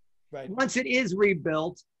 Right. Once it is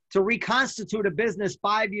rebuilt, to reconstitute a business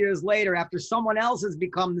 5 years later, after someone else has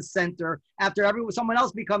become the center, after someone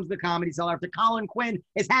else becomes the comedy seller, after Colin Quinn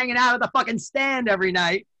is hanging out at the fucking stand every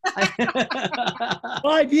night.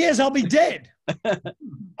 5 years, I'll be dead.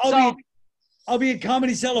 I'll be at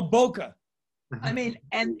Comedy Cellar Boca. I mean,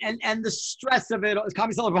 and the stress of it,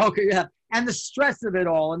 Commie Poker, yeah, and the stress of it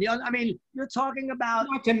all, and I mean, you're talking about.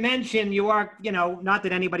 Not to mention, you are, not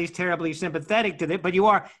that anybody's terribly sympathetic to it, but you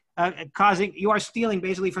are you are stealing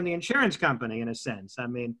basically from the insurance company in a sense. I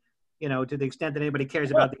mean, to the extent that anybody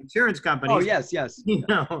cares about the insurance companies. Oh yes. Yeah.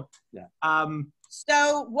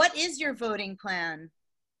 So, what is your voting plan?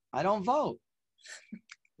 I don't vote.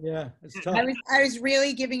 Yeah, it's tough. I was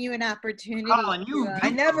really giving you an opportunity. Colin, I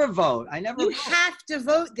never vote. I never. You vote. have to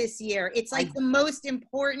vote this year. It's like the most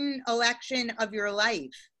important election of your life.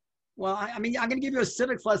 Well, I mean, I'm going to give you a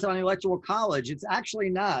civics lesson on electoral college. It's actually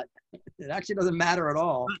not. It actually doesn't matter at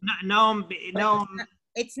all. No.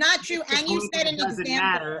 It's not true. And you said an doesn't example.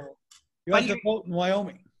 matter. You have to vote in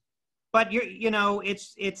Wyoming. But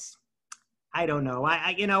it's. I don't know.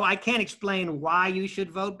 I can't explain why you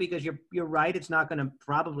should vote because you're right. It's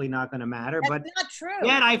probably not going to matter. That's but not true.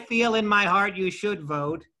 Yet I feel in my heart you should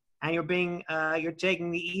vote, and you're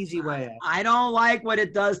taking the easy way out. I don't like what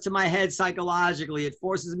it does to my head psychologically. It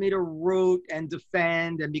forces me to root and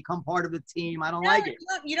defend and become part of the team. I don't like it.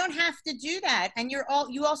 You don't have to do that. And you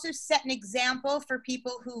also set an example for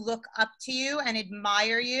people who look up to you and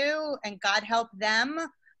admire you, and God help them.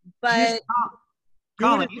 But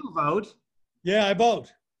Colin, you vote. Yeah, I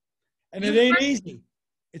vote. And it ain't easy.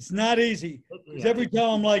 It's not easy. Because every time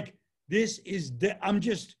I'm like, I'm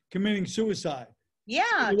just committing suicide.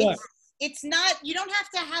 Yeah, it's not, you don't have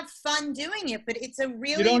to have fun doing it, but it's a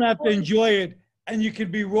really You don't have to enjoy it, and you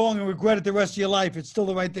can be wrong and regret it the rest of your life. It's still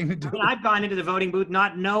the right thing to do. I've gone into the voting booth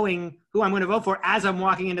not knowing who I'm going to vote for as I'm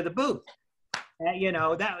walking into the booth.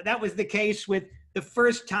 That was the case with the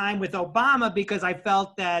first time with Obama because I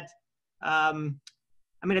felt that,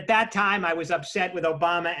 at that time I was upset with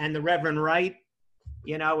Obama and the Reverend Wright,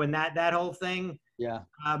 and that whole thing. Yeah.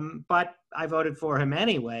 But I voted for him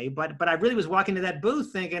anyway. But I really was walking to that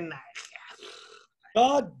booth thinking,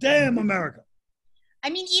 God damn America. I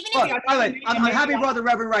mean, even if I'm happy you brought the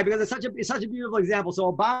Reverend Wright because it's such a beautiful example.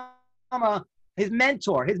 So Obama, his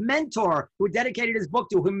mentor who dedicated his book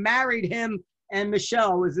to, who married him and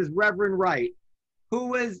Michelle, was this Reverend Wright, who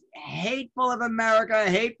was hateful of America,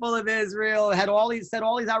 hateful of Israel, said all these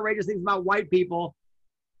outrageous things about white people.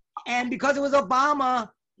 And because it was Obama,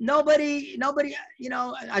 nobody,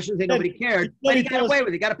 I shouldn't say nobody cared, but he got away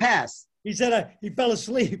with it, got a pass. He said he fell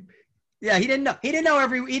asleep. Yeah, he didn't know.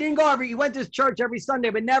 He went to church every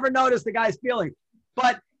Sunday, but never noticed the guy's feelings.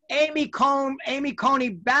 But Amy Coney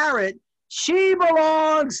Barrett, she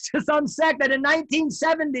belongs to some sect that in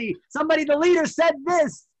 1970, the leader said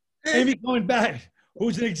this. Amy Coney Barrett,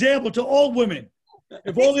 who's an example to all women.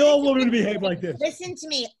 If only all women behave like this. Listen to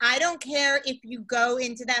me. I don't care if you go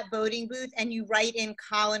into that voting booth and you write in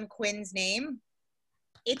Colin Quinn's name.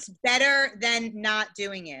 It's better than not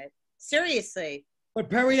doing it. Seriously. But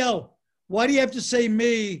Periel, why do you have to say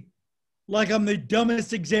me like I'm the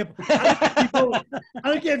dumbest example? I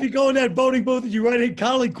don't care if you go in that voting booth and you write in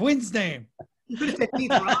Colin Quinn's name.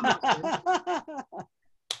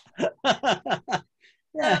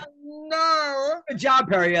 Yeah. No. Good job,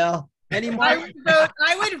 Periel.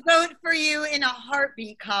 I would vote for you in a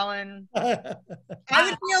heartbeat, Colin. I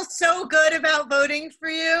would feel so good about voting for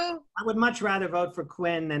you. I would much rather vote for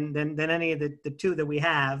Quinn than any of the two that we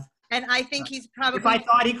have. And I think he's probably. If I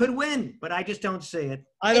thought he could win, but I just don't see it.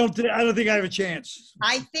 I don't think I have a chance.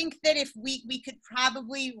 I think that if we could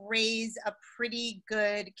probably raise a pretty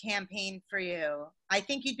good campaign for you. I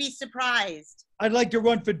think you'd be surprised. I'd like to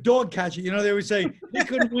run for dog catcher. They would say he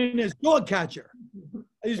couldn't win as dog catcher.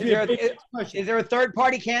 Is there a third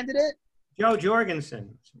party candidate? Jo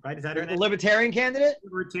Jorgensen, right? Is that her name? A libertarian candidate?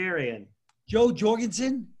 Libertarian. Jo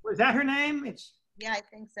Jorgensen? Was that her name? Yeah, I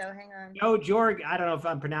think so. Hang on. I don't know if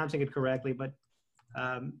I'm pronouncing it correctly, but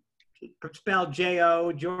spelled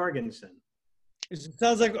J-O Jorgensen. It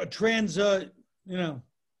sounds like a trans,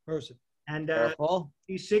 person. And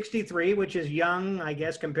he's 63, which is young, I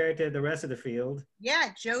guess, compared to the rest of the field.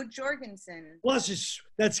 Yeah, Jo Jorgensen. Plus, it's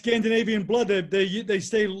that Scandinavian blood. They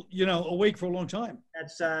stay, awake for a long time.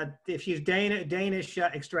 That's if she's Danish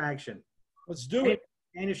extraction. Let's do it.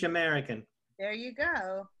 Danish American. There you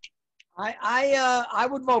go. I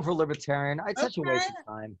would vote for libertarian. It's such a waste of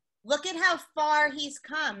time. Look at how far he's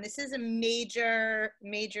come. This is a major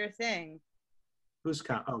thing. Who's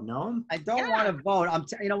come? Oh, Noam? I don't want to vote.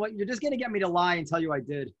 You know what? You're just going to get me to lie and tell you I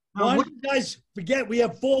did. Why don't you guys forget we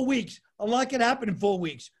have 4 weeks? A lot can happen in 4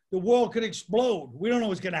 weeks. The world could explode. We don't know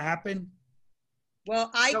what's going to happen.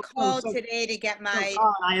 Well, I called today to get my...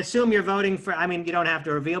 I assume you're voting for, you don't have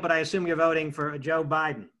to reveal, but I assume you're voting for Joe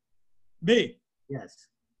Biden. Me? Yes.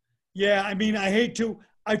 Yeah, I hate to.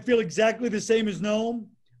 I feel exactly the same as Noam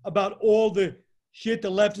about all the shit the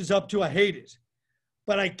left is up to. I hate it.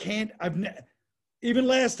 But I can't, even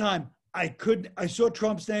last time, I saw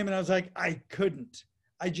Trump's name and I was like, I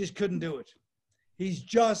just couldn't do it. He's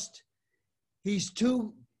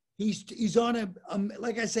on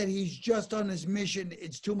like I said, he's just on his mission.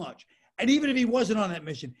 It's too much. And even if he wasn't on that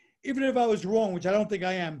mission, even if I was wrong, which I don't think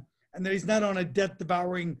I am, and that he's not on a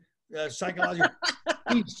death-devouring psychological,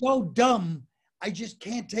 he's so dumb, I just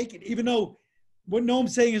can't take it. Even though what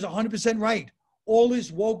Noam's saying is 100% right. All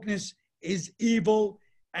this wokeness is evil,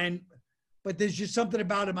 but there's just something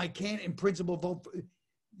about him I can't, in principle, vote for.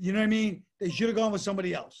 You know what I mean? They should have gone with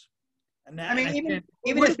somebody else. And that, even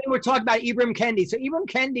if they were talking about Ibram Kendi. So Ibram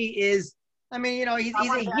Kendi is, he's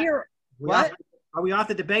a hero. What? Are we off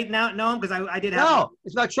the debate now, Noam? Because I did have. No,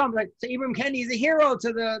 it's about Trump. So Ibram Kendi is a hero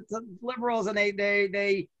to the liberals, and he's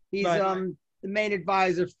the main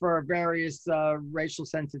advisor for various racial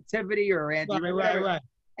sensitivity or anti. Right.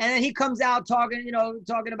 And then he comes out talking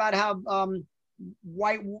about how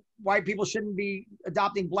white people shouldn't be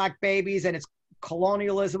adopting black babies, and it's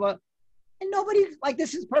colonialism. And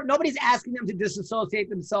nobody's asking them to disassociate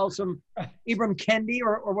themselves from Ibram Kendi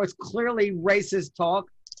or what's clearly racist talk.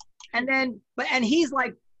 And he's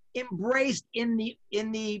like embraced in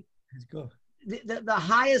the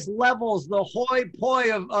highest levels, the hoi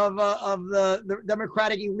poi of the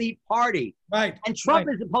Democratic elite party. Right. And Trump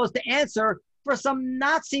is supposed to answer for some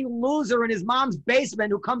Nazi loser in his mom's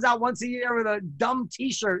basement who comes out once a year with a dumb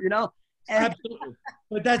T-shirt, And, absolutely.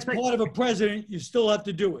 But that's part of a president. You still have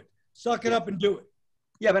to do it. Suck it up and do it.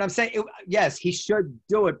 Yeah, but I'm saying, yes, he should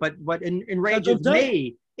do it. But what enrages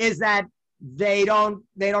me is that they don't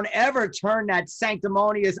ever turn that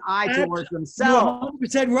sanctimonious eye towards themselves. You're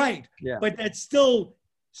 100% right. Yeah. But that's still,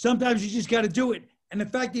 sometimes you just got to do it. And the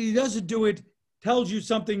fact that he doesn't do it tells you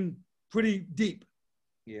something pretty deep.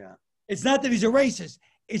 Yeah. It's not that he's a racist.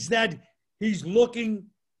 It's that he's looking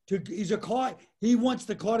to, he wants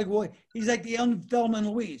the car to go. He's like the young Thelma and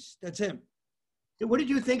Louise. That's him. What did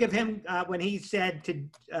you think of him when he said to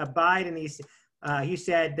Biden, he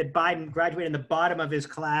said that Biden graduated in the bottom of his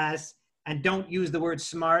class and don't use the word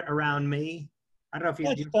smart around me? I don't know if you.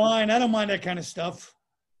 That's fine. I don't mind that kind of stuff.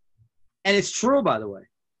 And it's true, by the way.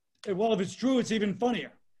 Well, if it's true, it's even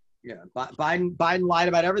funnier. Yeah, Biden lied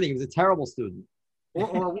about everything. He was a terrible student.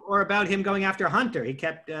 Or about him going after Hunter. He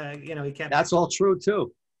kept. That's all true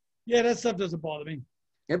too. Yeah, that stuff doesn't bother me.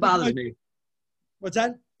 It bothers me. What's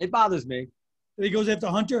that? It bothers me. That he goes after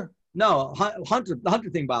Hunter? No, Hunter. The Hunter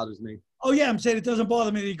thing bothers me. Oh yeah, I'm saying it doesn't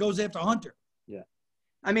bother me that he goes after Hunter. Yeah,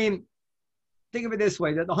 think of it this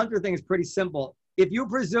way: that the Hunter thing is pretty simple. If you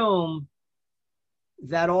presume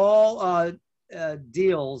that all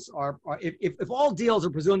deals are if all deals are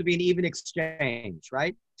presumed to be an even exchange,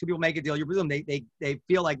 right? Two people make a deal, you presume they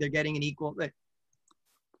feel like they're getting an equal.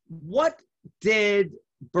 What did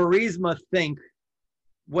Burisma think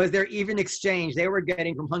was their even exchange they were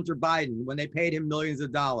getting from Hunter Biden when they paid him millions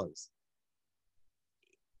of dollars?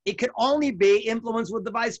 It could only be influence with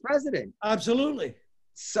the vice president. Absolutely.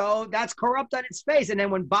 So that's corrupt on its face. And then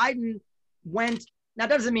when Biden went, now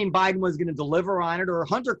that doesn't mean Biden was going to deliver on it, or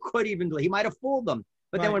Hunter could even, he might have fooled them.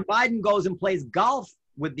 But then when Biden goes and plays golf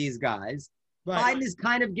with these guys, Biden is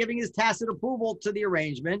kind of giving his tacit approval to the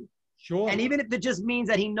arrangement. Sure. And even if it just means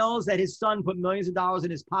that he knows that his son put millions of dollars in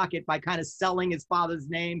his pocket by kind of selling his father's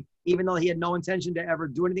name, even though he had no intention to ever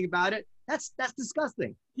do anything about it, that's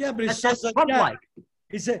disgusting. Yeah, but his son's like, Dad.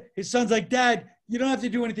 He said, his son's like, Dad, you don't have to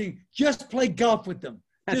do anything. Just play golf with them.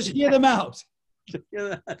 Just hear them out.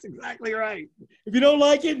 Yeah, that's exactly right. If you don't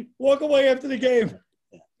like it, walk away after the game.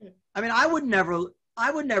 I would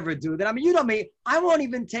never do that. You know me, I won't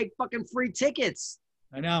even take fucking free tickets.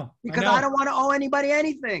 I know. Because I don't want to owe anybody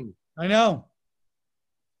anything. I know.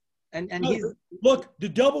 And look, the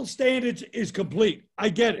double standards is complete. I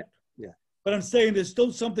get it. Yeah. But I'm saying there's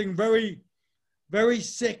still something very, very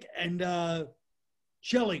sick and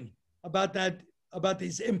chilling about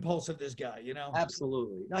this impulse of this guy,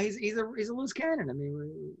 Absolutely. No, he's a loose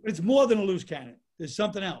cannon. It's more than a loose cannon. There's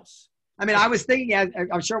something else. I was thinking,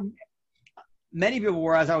 I'm sure many people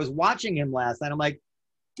were, as I was watching him last night, I'm like,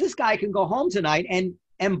 this guy can go home tonight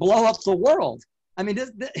and blow up the world.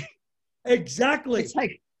 This exactly. It's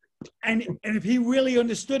like, and if he really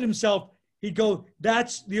understood himself, he'd go,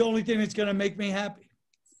 that's the only thing that's going to make me happy.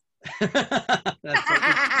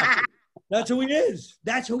 That's who he is.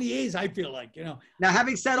 That's who he is, I feel like, Now,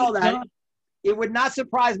 having said all that, it would not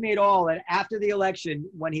surprise me at all that after the election,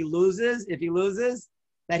 when he loses, if he loses,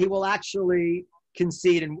 that he will actually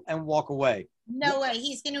concede and walk away. No way.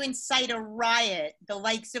 He's going to incite a riot, the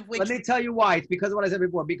likes of which... Let me tell you why. It's because of what I said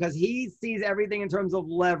before. Because he sees everything in terms of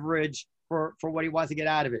leverage for what he wants to get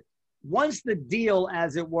out of it. once the deal,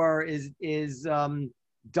 as it were, is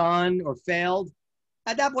done or failed,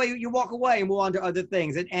 at that point you walk away and move on to other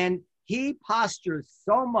things. And he postures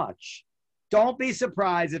so much. Don't be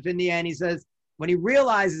surprised if in the end he says, when he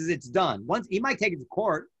realizes it's done, once he might take it to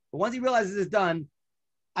court, but once he realizes it's done,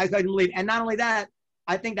 I expect him to leave. And not only that,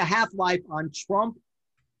 I think the half-life on Trump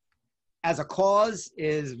as a cause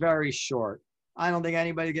is very short. I don't think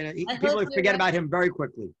anybody's people forget about him very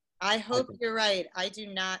quickly. I hope you're right. I do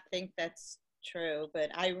not think that's true, but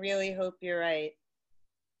I really hope you're right.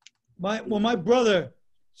 My brother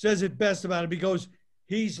says it best about it because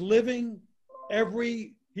he's living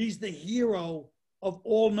he's the hero of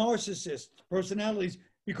all narcissist personalities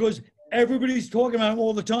because everybody's talking about him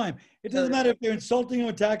all the time. It doesn't matter if they're insulting him,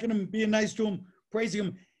 attacking him, being nice to him, praising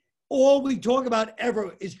him. All we talk about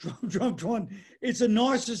ever is Trump, Trump, Trump. It's a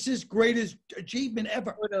narcissist's greatest achievement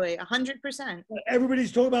ever. Totally, 100%.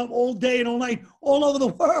 Everybody's talking about him all day and all night, all over the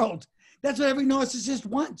world. That's what every narcissist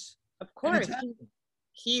wants. Of course.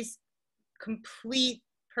 He's complete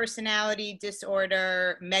personality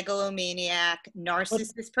disorder, megalomaniac,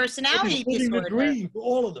 narcissist personality disorder. Agree for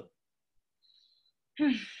all of them.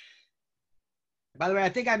 By the way, I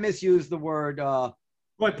think I misused the word hoi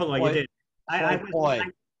polloi. You did.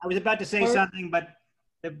 I was about to say something, but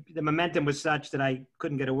the momentum was such that I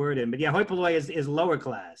couldn't get a word in. But yeah, hoi polloi is lower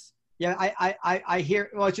class. Yeah, I hear.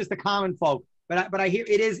 Well, it's just the common folk, but I hear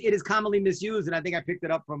it is commonly misused, and I think I picked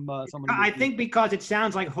it up from someone. I think because it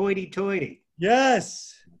sounds like hoity-toity.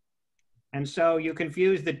 Yes. And so you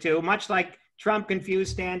confuse the two, much like Trump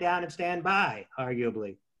confused stand down and stand by,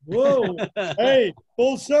 arguably. Whoa! Hey,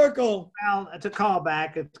 full circle. Well, it's a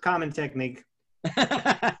callback. It's common technique. All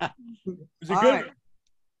right.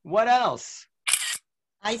 What else?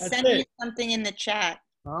 I sent you something in the chat.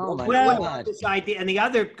 Oh my God! This idea, and the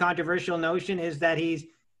other controversial notion is that he's,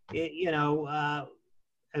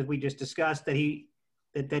 as we just discussed, that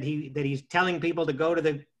he's telling people to go to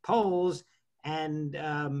the polls and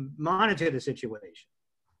monitor the situation,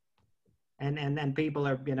 and people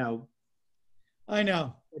are, I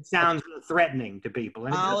know it sounds threatening to people.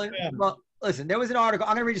 Well, listen, there was an article.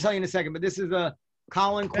 I'm going to read you something in a second, but this is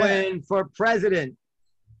Colin Quinn for president.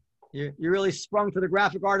 You really sprung for the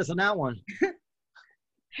graphic artist on that one.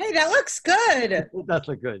 Hey, that looks good. It does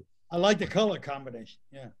look good. I like the color combination.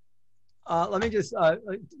 Yeah. Let me just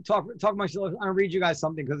talk myself. I'm gonna read you guys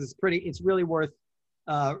something because it's really worth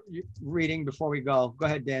reading before we go. Go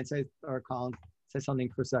ahead, Dan. Or Colin, say something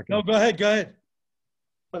for a second. No, go ahead.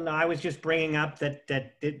 Well, no, I was just bringing up that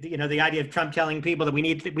the idea of Trump telling people that we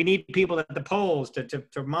need people at the polls to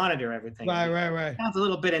monitor everything. Right. Sounds a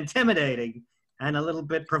little bit intimidating and a little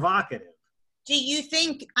bit provocative. Do you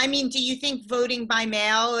think voting by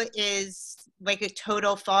mail is like a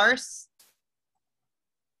total farce?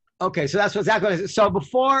 Okay, so that's what's happening. So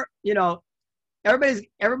before,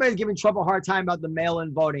 everybody's giving Trump a hard time about the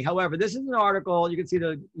mail-in voting. However, this is an article. You can see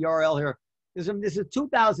the URL here. This is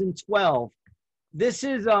 2012. This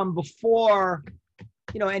is before,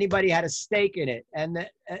 anybody had a stake in it. And the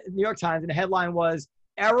New York Times, and the headline was,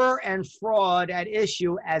 "Error and fraud at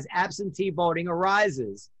issue as absentee voting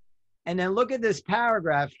arises." And then look at this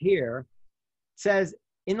paragraph here. It says,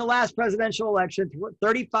 in the last presidential election,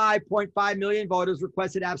 35.5 million voters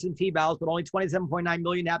requested absentee ballots, but only 27.9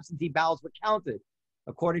 million absentee ballots were counted.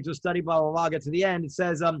 According to a study, blah, blah, blah, I'll get to the end. It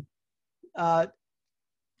says,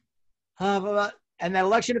 and that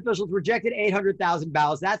election officials rejected 800,000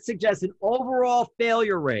 ballots. That suggests an overall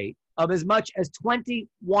failure rate of as much as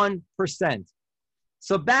 21%.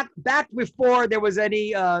 So back before there was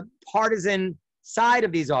any partisan side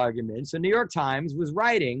of these arguments, the New York Times was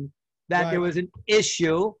writing that there was an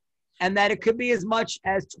issue and that it could be as much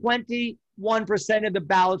as 21% of the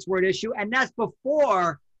ballots were at issue. And that's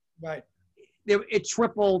before it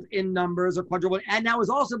tripled in numbers or quadrupled. And that was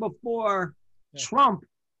also before Trump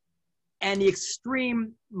and the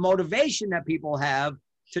extreme motivation that people have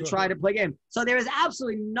to try to play game. So there is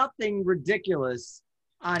absolutely nothing ridiculous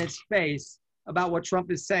on its face about what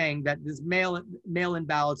Trump is saying, that this mail-in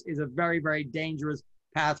ballots is a very, very dangerous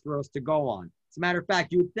path for us to go on. As a matter of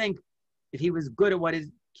fact, you would think if he was good at what he's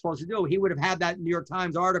supposed to do, he would have had that New York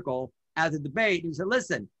Times article as a debate. He said,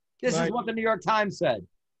 listen, this is what the New York Times said.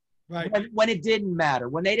 When it didn't matter,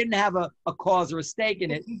 when they didn't have a cause or a stake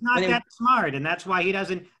in it. He's not that smart, and that's why he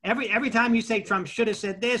doesn't. Every time you say Trump should have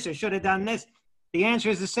said this or should have done this, the answer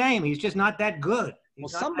is the same. He's just not that good. Well,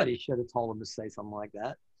 somebody should have told him to say something like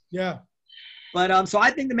that. Yeah. But so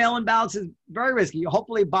I think the mail-in ballots is very risky.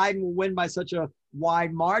 Hopefully Biden will win by such a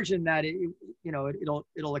wide margin that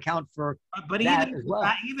it'll account for that as well.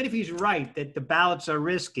 Even if he's right that the ballots are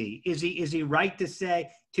risky, is he right to say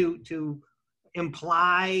to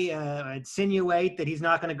imply, insinuate that he's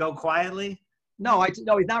not going to go quietly? No,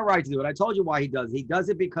 no, he's not right to do it. I told you why he does it. He does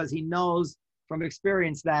it because he knows from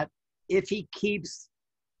experience that if he keeps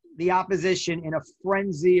the opposition in a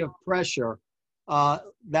frenzy of pressure,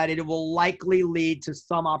 that it will likely lead to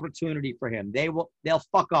some opportunity for him. They'll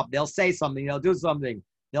fuck up. They'll say something. They'll do something.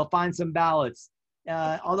 They'll find some ballots.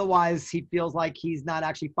 Otherwise, he feels like he's not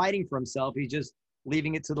actually fighting for himself. He's just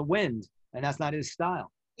leaving it to the wind, and that's not his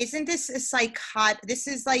style. Isn't this a This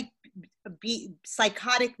is like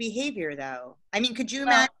psychotic behavior, though. I mean, could you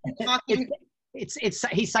imagine talking?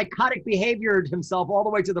 He psychotic behaviored himself all the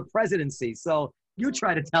way to the presidency. So you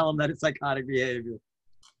try to tell him that it's psychotic behavior.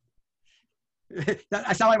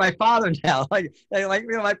 I sound like my father now. Like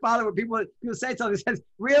my father, when people say something, he says,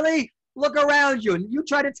 "Really? Look around you, and you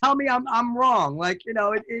try to tell me I'm wrong." Like,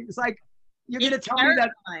 it's like you're going to tell me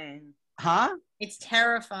that. Huh? It's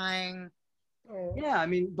terrifying. Yeah, I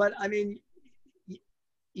mean,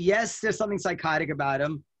 yes, there's something psychotic about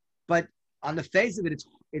him, but on the face of it,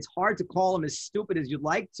 it's hard to call him as stupid as you'd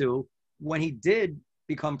like to when he did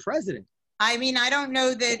become president. I mean, I don't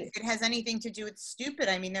know that it has anything to do with stupid.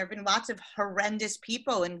 I mean, there have been lots of horrendous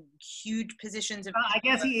people in huge positions of. I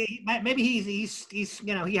guess maybe he's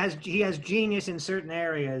he has genius in certain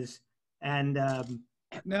areas, and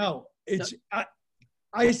no, it's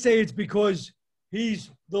I say it's because he's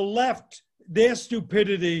the left. Their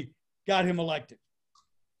stupidity got him elected.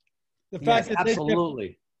 The fact that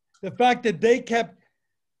the fact that they kept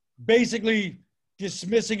basically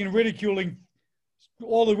dismissing and ridiculing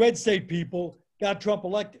all the red state people got Trump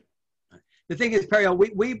elected. The thing is,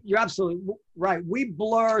 Periel, you're absolutely right. We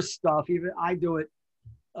blur stuff. Even I do it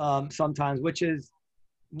sometimes, which is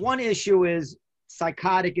one issue is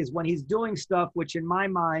psychotic is when he's doing stuff which in my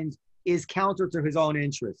mind is counter to his own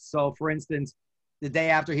interests. So for instance, the day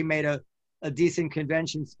after he made a decent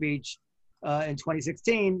convention speech in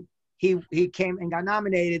 2016, he came and got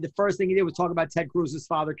nominated. The first thing he did was talk about Ted Cruz's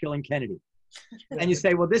father killing Kennedy. And you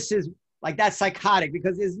say, well, this is like, that's psychotic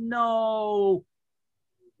because there's no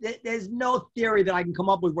theory that I can come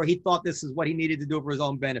up with where he thought this is what he needed to do for his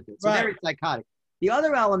own benefit. So very psychotic. The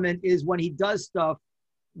other element is when he does stuff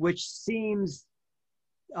which seems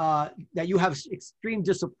that you have extreme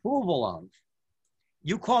disapproval of.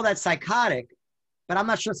 You call that psychotic, but I'm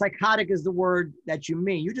not sure psychotic is the word that you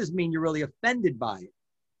mean. You just mean you're really offended by it.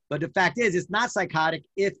 But the fact is, it's not psychotic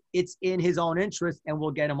if it's in his own interest and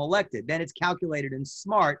will get him elected. Then it's calculated and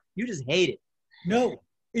smart. You just hate it. No,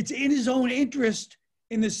 it's in his own interest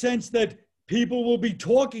in the sense that people will be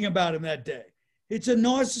talking about him that day. It's a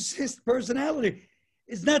narcissist personality.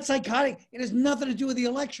 It's not psychotic. It has nothing to do with the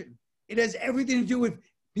election. It has everything to do with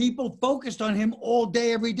people focused on him all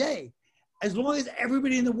day, every day. As long as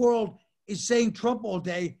everybody in the world is saying Trump all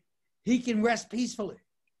day, he can rest peacefully.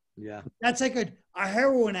 Yeah. That's like a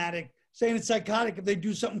heroin addict saying it's psychotic if they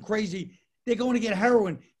do something crazy. They're going to get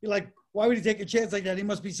heroin. You're like, why would he take a chance like that? He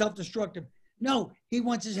must be self-destructive. No, he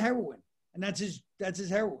wants his heroin, and that's his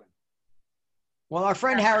heroin. Well, our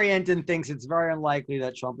friend Harry Enton thinks it's very unlikely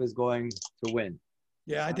that Trump is going to win.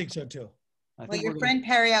 Yeah, I think so too. Well, your friend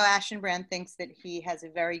Periel Aschenbrand thinks that he has a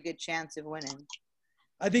very good chance of winning.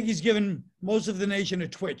 I think he's given most of the nation a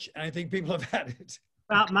twitch, and I think people have had it.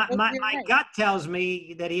 Well, my gut tells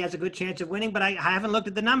me that he has a good chance of winning, but I haven't looked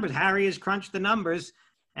at the numbers. Harry has crunched the numbers,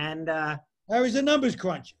 and Harry's a numbers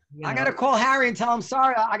cruncher. I got to call Harry and tell him,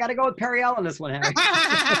 sorry, I got to go with Periel on this one, Harry.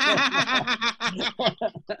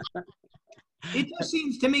 It just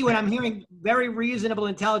seems to me when I'm hearing very reasonable,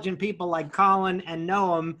 intelligent people like Colin and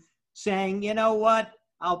Noam saying, you know what,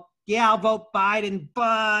 I'll vote Biden,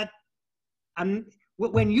 but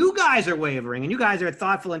when you guys are wavering and you guys are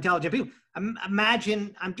thoughtful, intelligent people,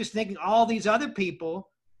 imagine, I'm just thinking all these other people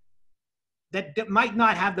that might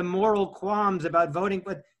not have the moral qualms about voting,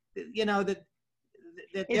 but that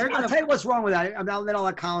they're going to. I'll tell you what's wrong with that. I'll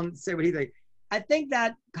let Colin say what he thinks. I think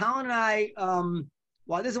that Colin and I,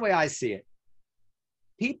 well, this is the way I see it.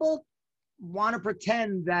 People want to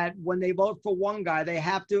pretend that when they vote for one guy, they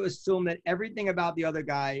have to assume that everything about the other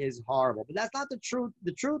guy is horrible. But that's not the truth.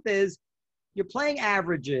 The truth is you're playing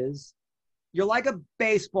averages. You're like a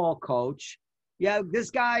baseball coach. Yeah,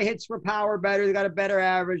 this guy hits for power better. They got a better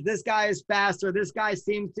average. This guy is faster. This guy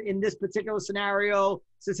seems to, in this particular scenario,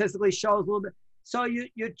 statistically shows a little bit. So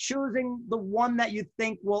you're choosing the one that you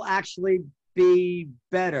think will actually be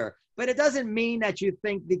better. But it doesn't mean that you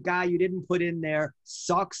think the guy you didn't put in there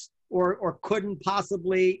sucks or couldn't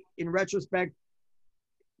possibly, in retrospect,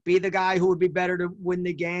 be the guy who would be better to win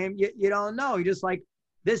the game. You don't know. You're just like,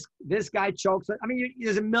 this guy chokes. I mean,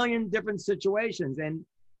 there's a million different situations.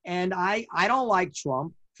 And I don't like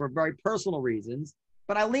Trump for very personal reasons,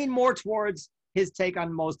 but I lean more towards his take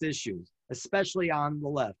on most issues, especially on the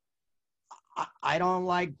left. I don't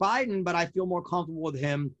like Biden, but I feel more comfortable with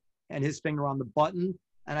him and his finger on the button.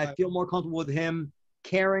 And I feel more comfortable with him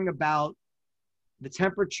caring about the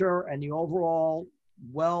temperature and the overall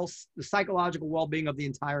the psychological well-being of the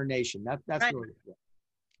entire nation. That's Right. really cool.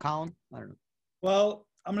 Colin, I don't know. Well,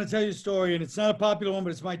 I'm going to tell you a story, and it's not a popular one, but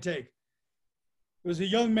it's my take. There was a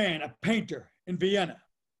young man, a painter in Vienna.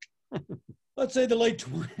 Let's say the late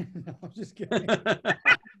 20s. No, I'm just kidding.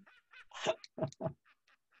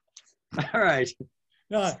 All right.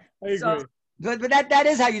 No, I agree. So, but that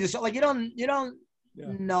is how you just like you don't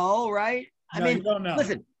Yeah. know, right? I No, mean, you don't know.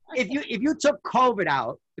 listen, if you took COVID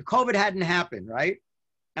out, if COVID hadn't happened, right,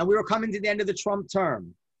 and we were coming to the end of the Trump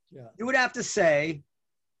term, Yeah. you would have to say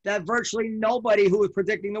that virtually nobody who was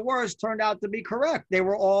predicting the worst turned out to be correct. They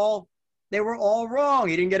were all wrong.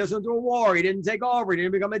 He didn't get us into a war. He didn't take over. He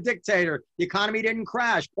didn't become a dictator. The economy didn't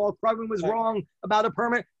crash. Paul Krugman was wrong about a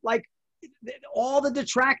permit. Like all the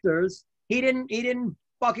detractors, he didn't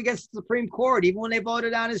buck against the Supreme Court. Even when they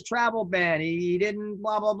voted on his travel ban, he didn't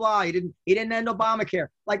blah blah blah. He didn't end Obamacare.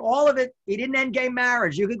 Like all of it, he didn't end gay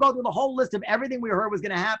marriage. You could go through the whole list of everything we heard was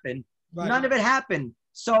going to happen. Right. None of it happened.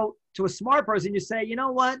 So to a smart person, you say, you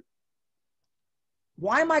know what?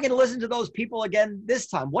 Why am I going to listen to those people again this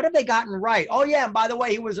time? What have they gotten right? Oh yeah, and by the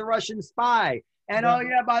way, he was a Russian spy. And Yeah.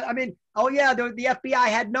 oh yeah, the FBI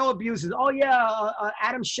had no abuses. Oh yeah,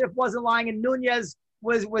 Adam Schiff wasn't lying, and Nunez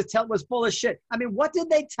was full of shit. I mean, what did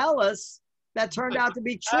they tell us that turned out to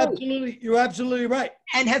be true? Absolutely, you're absolutely right.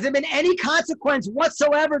 And has there been any consequence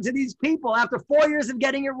whatsoever to these people after 4 years of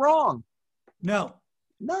getting it wrong? No,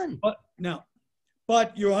 None.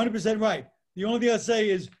 but you're 100% right. The only thing I say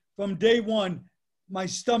is from day one, my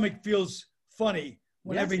stomach feels funny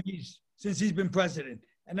whenever since he's been president,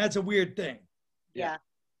 and that's a weird thing. Yeah.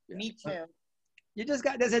 Me too. You just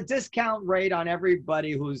there's a discount rate on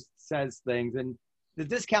everybody who says things, and the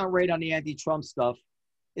discount rate on the anti-Trump stuff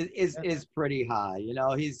is pretty high. You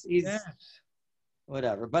know, he's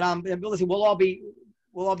whatever. But listen, we'll all be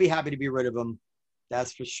happy to be rid of him.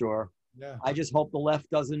 That's for sure. Yeah. I just hope the left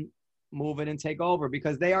doesn't move in and take over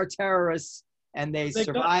because they are terrorists and they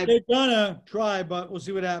survive. They're gonna try, but we'll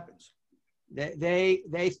see what happens. They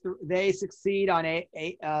succeed on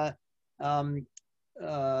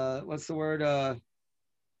what's the word?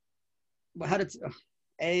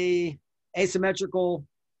 Asymmetrical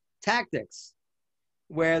tactics,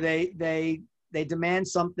 where they demand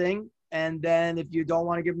something, and then if you don't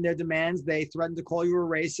want to give them their demands, they threaten to call you a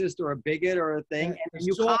racist or a bigot or a thing, and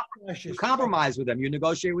you compromise with them. You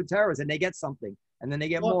negotiate with terrorists, and they get something, and then they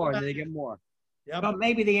get more, and then they get more. Yep. But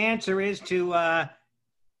maybe the answer is to have,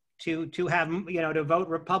 to vote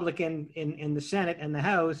Republican in the Senate and the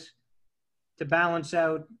House to balance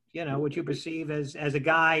out, what you perceive as a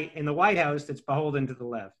guy in the White House that's beholden to the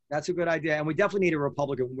left. That's a good idea. And we definitely need a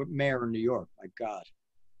Republican mayor in New York. My God.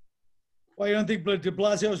 Well, you don't think de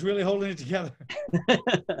Blasio is really holding it together?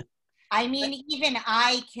 I mean, even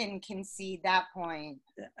I can concede that point.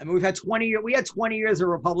 I mean, we had 20 years of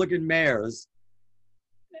Republican mayors,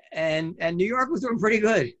 and New York was doing pretty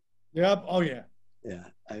good. Yep. Oh yeah. Yeah.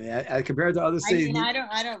 I mean, compared to other cities. I mean,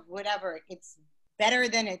 I don't, whatever. It's better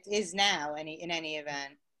than it is now in any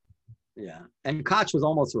event. Yeah. And Koch was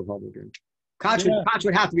almost a Republican. Koch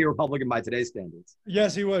would have to be a Republican by today's standards.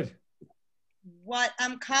 Yes, he would. What,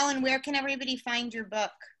 Colin, where can everybody find your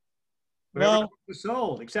book? Well, it was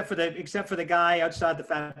sold, except for the guy outside the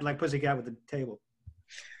Fat Black Pussycat with the table.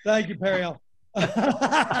 Thank you, Periel.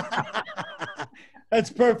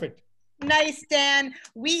 That's perfect. Nice, Dan.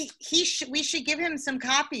 We should give him some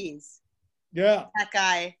copies. Yeah. That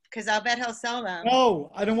guy, because I'll bet he'll sell them.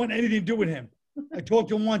 No, I don't want anything to do with him. I talked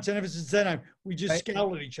to him once, and ever since then, we just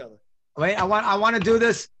scowled at each other. Wait, I want to do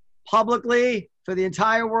this publicly for the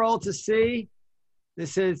entire world to see.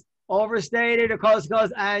 This is Overstated, Coast to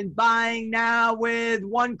Coast, and buying now with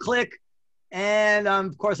one click. And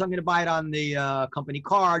of course, I'm going to buy it on the company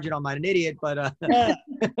card. I'm not an idiot, but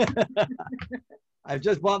I've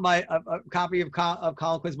just bought a copy of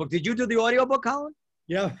Colin Quinn's book. Did you do the audiobook, Colin?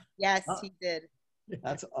 Yeah. Yes, he did.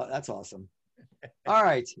 That's awesome. All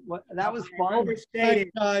right, that was fun. Overstated,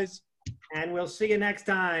 guys. And we'll see you next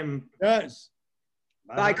time. Yes.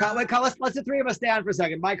 Bye, Colin. Wait, Colin, let's the three of us stay on for a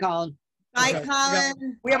second. Bye, Colin. Bye, Okay.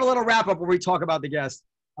 Colin. We have a little wrap up where we talk about the guests.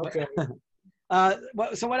 Okay.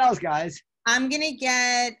 So what else, guys? I'm gonna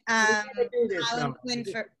get do this, Colin no. Quinn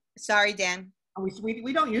for. Sorry, Dan.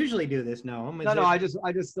 We don't usually do this, no. No, I just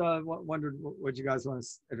wondered what you guys want to,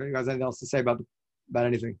 if you guys have anything else to say about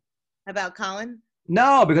anything. About Colin.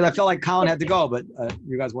 No, because I felt like Colin had to go, but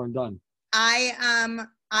you guys weren't done. I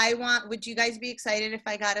would you guys be excited if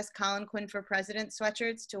I got us Colin Quinn for president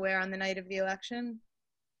sweatshirts to wear on the night of the election?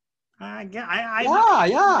 Yeah.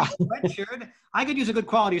 Sweatshirt. I could use a good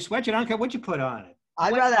quality sweatshirt. I don't care what you put on it.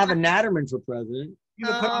 I'd rather have a Naturman for president. You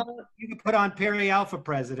can put on Periel for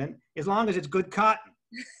president as long as it's good cotton.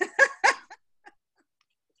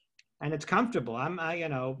 And it's comfortable.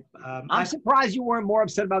 I'm surprised you weren't more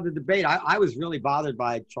upset about the debate. I was really bothered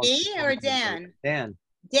by Trump. Me or Dan? Dan.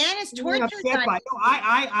 Dan is tortured.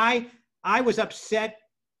 I was upset,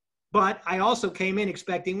 but I also came in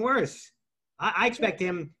expecting worse. I expect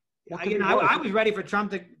him. I was ready for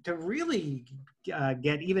Trump to really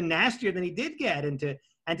get even nastier than he did get, and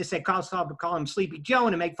to say call him Sleepy Joe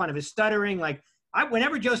and to make fun of his stuttering. Like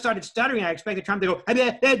whenever Joe started stuttering, I expected Trump to go.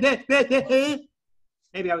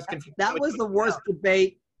 Maybe I was confused. That was the worst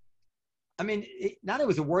debate. I mean, it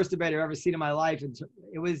was the worst debate I've ever seen in my life.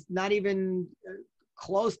 It was not even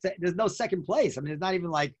close to. There's no second place. I mean, it's not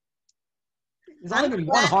even like. There's not even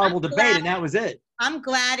one horrible debate, and that was it. I'm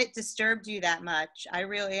glad it disturbed you that much. I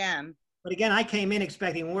really am. But again, I came in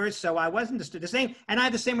expecting worse, so I wasn't the same. And I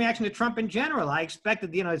had the same reaction to Trump in general. I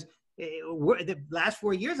expected, the last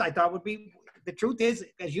 4 years I thought would be. The truth is,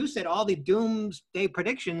 as you said, all the doomsday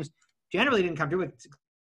predictions generally didn't come true,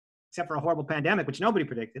 except for a horrible pandemic, which nobody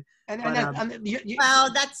predicted.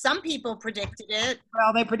 Well, some people predicted it.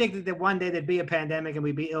 Well, they predicted that one day there'd be a pandemic and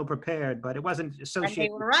we'd be ill prepared, but it wasn't associated. And they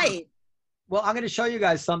were right. Well, I'm going to show you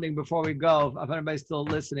guys something before we go, if anybody's still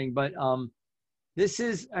listening. But this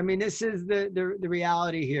is the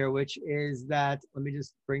reality here, which is that, let me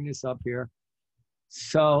just bring this up here.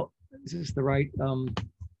 So is this the right?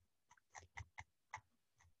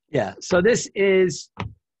 Yeah. So this is.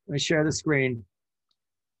 Let me share the screen.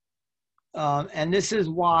 And this is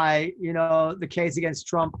why, the case against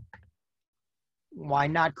Trump, why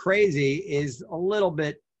not crazy, is a little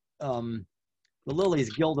bit, the lily's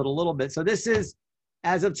gilded a little bit. So this is,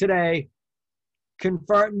 as of today,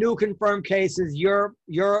 new confirmed cases,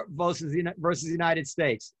 Europe versus United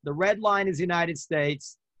States. The red line is the United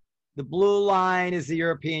States. The blue line is the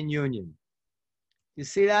European Union. You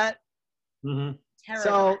see that? Mm-hmm.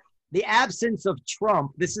 So the absence of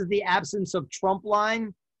Trump, this is the absence of Trump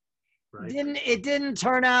line. Right. It didn't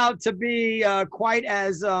turn out to be quite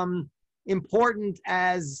as important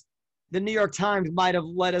as the New York Times might have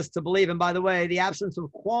led us to believe. And by the way, the absence of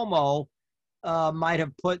Cuomo might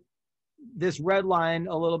have put this red line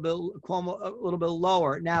a little bit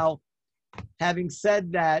lower. Now, having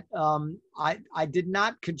said that, I did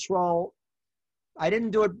not control. I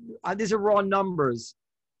didn't do it. These are raw numbers.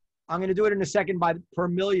 I'm going to do it in a second per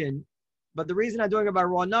million. But the reason I'm doing it by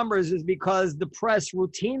raw numbers is because the press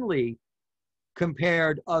routinely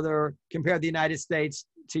compared the United States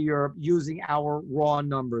to Europe using our raw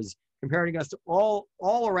numbers, comparing us to all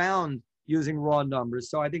around using raw numbers.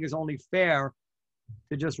 So I think it's only fair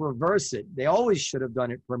to just reverse it. They always should have done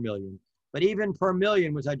it per million. But even per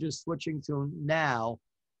million, which I'm just switching to now,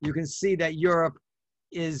 you can see that Europe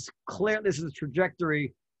is clear. This is the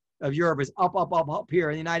trajectory of Europe is up here.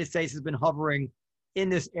 And the United States has been hovering in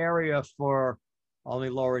this area for, I'll let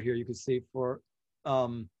me lower it here. You can see for,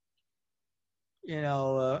 a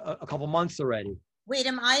couple months already. Wait,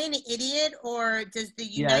 am I an idiot, or does the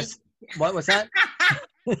United? Yes. What was that?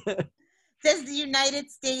 Does the United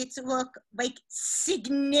States look like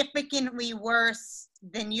significantly worse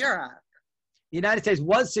than Europe? The United States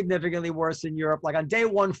was significantly worse than Europe. Like on day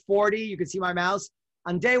 140, you can see my mouse.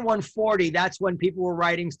 On day 140, that's when people were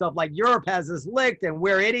writing stuff like Europe has us licked and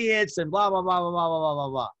we're idiots and blah, blah, blah, blah, blah, blah, blah,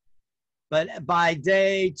 blah. But by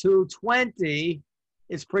day 220,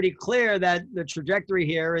 it's pretty clear that the trajectory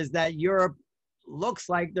here is that Europe looks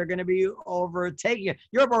like they're going to be overtaking it.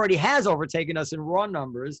 Europe already has overtaken us in raw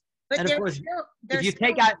numbers. But and of course, if you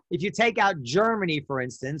take out Germany, for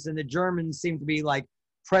instance, and the Germans seem to be like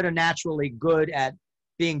preternaturally good at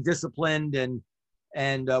being disciplined and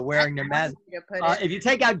wearing their mask. If you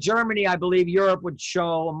take out Germany, I believe Europe would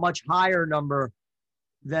show a much higher number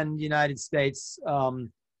than the United States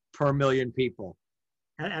per million people.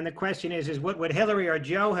 And the question is what would Hillary or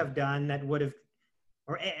Joe have done that would have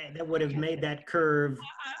made that curve?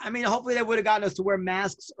 I mean, hopefully they would have gotten us to wear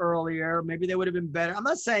masks earlier. Maybe they would have been better. I'm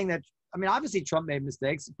not saying that. I mean, obviously Trump made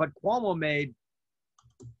mistakes, but Cuomo made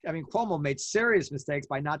serious mistakes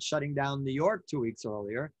by not shutting down New York 2 weeks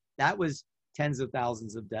earlier. That was tens of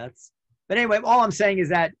thousands of deaths. But anyway, all I'm saying is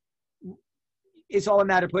that it's all a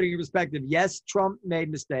matter of putting in perspective. Yes, Trump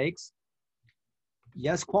made mistakes.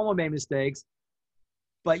 Yes, Cuomo made mistakes.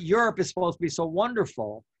 But Europe is supposed to be so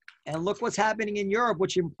wonderful. And look what's happening in Europe,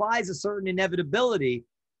 which implies a certain inevitability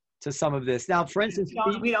to some of this. Now, for instance,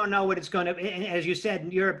 we don't know what it's going to. As you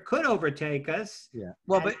said, Europe could overtake us. Yeah.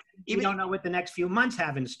 Well, but we don't know what the next few months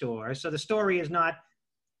have in store. So the story is not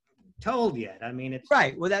told yet. I mean, it's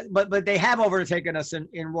right. Well, but they have overtaken us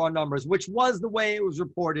in raw numbers, which was the way it was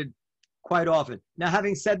reported quite often. Now,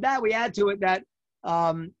 having said that, we add to it that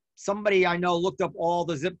somebody I know looked up all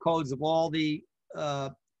the zip codes of all the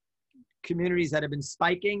communities that have been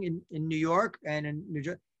spiking in New York and in New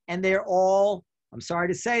Jersey, and they're all, I'm sorry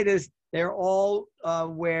to say this, they're all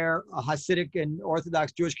where Hasidic and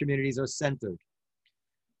Orthodox Jewish communities are centered,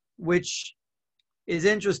 which is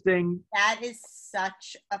interesting. That is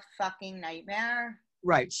such a fucking nightmare.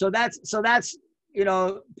 Right. So that's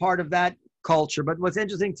part of that culture. But what's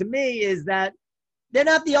interesting to me is that they're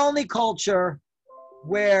not the only culture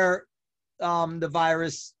where the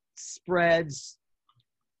virus spreads,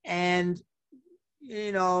 and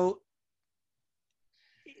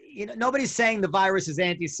nobody's saying the virus is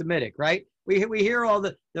anti-Semitic, right? We hear all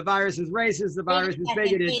the virus is racist, the virus is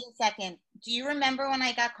bigoted. Wait a second. Do you remember when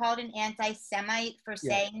I got called an anti-Semite for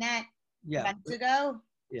saying that months ago?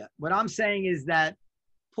 Yeah. What I'm saying is that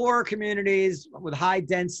poorer communities with high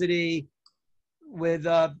density, with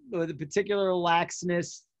a particular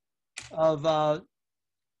laxness of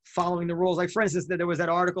following the rules. Like, for instance, there was that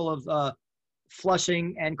article of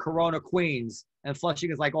Flushing and Corona Queens, and Flushing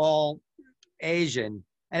is like all Asian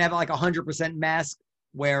and have like 100% mask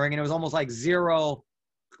wearing, and it was almost like zero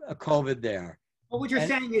COVID there. Well, what you're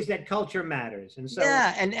saying is that culture matters, and so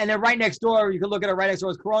and then right next door, you can look at it right next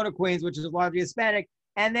door is Corona Queens, which is largely Hispanic,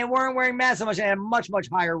 and they weren't wearing masks so much, and had a much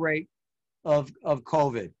higher rate of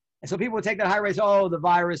COVID. And so people would take that high rate, oh, the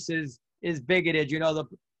virus is bigoted,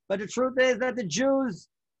 but the truth is that the Jews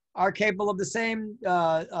are capable of the same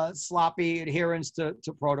sloppy adherence to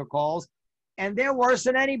protocols, and they're worse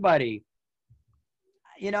than anybody.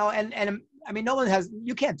 And I mean, no one has,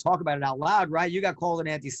 you can't talk about it out loud, right? You got called an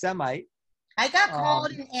anti-Semite. I got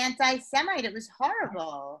called an anti-Semite. It was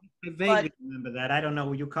horrible. I vaguely remember that. I don't know.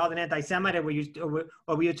 Were you called an anti-Semite, or were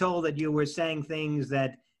you told that you were saying things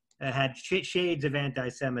that had shades of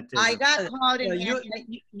anti-Semitism? I got called an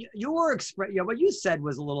you were what you said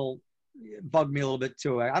was a little, bugged me a little bit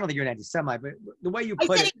too. I don't think you're an anti-Semite, but the way you put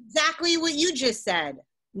it. I said exactly what you just said.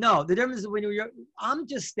 No, the difference is I'm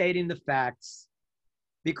just stating the facts,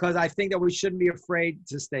 because I think that we shouldn't be afraid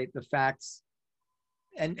to state the facts.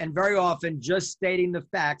 And very often just stating the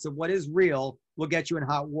facts of what is real will get you in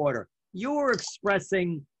hot water. You were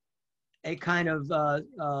expressing a kind of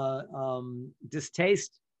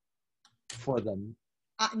distaste for them.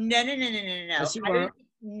 No. Yes, you were.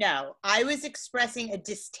 No, I was expressing a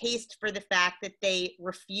distaste for the fact that they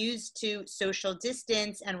refused to social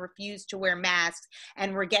distance and refused to wear masks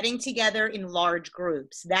and were getting together in large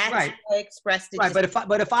groups. That's right. how I expressed it. Right,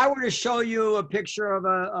 but if I were to show you a picture of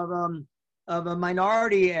a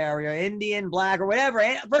minority area, Indian, black, or whatever,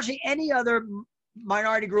 virtually any other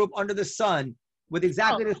minority group under the sun with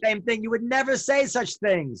exactly the same thing, you would never say such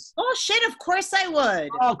things. Oh shit! Of course I would.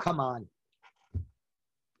 Oh, come on.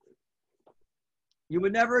 You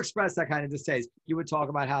would never express that kind of distaste. You would talk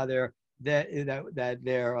about how they're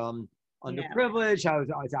underprivileged, how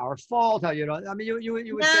it's our fault, how I mean, you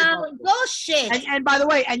would say bullshit. And by the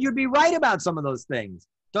way, and you'd be right about some of those things.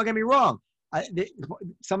 Don't get me wrong.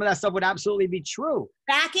 Some of that stuff would absolutely be true.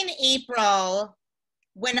 Back in April,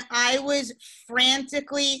 when I was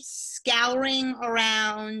frantically scouring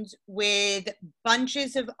around with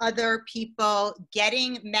bunches of other people,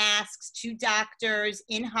 getting masks to doctors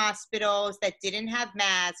in hospitals that didn't have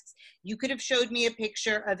masks, you could have showed me a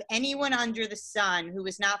picture of anyone under the sun who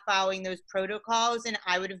was not following those protocols, and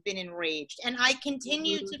I would have been enraged. And I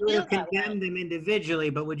continue to feel that way. You would have condemned them individually,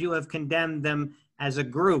 but would you have condemned them as a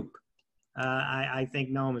group? I think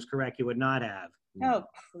Noam is correct. You would not have. Oh,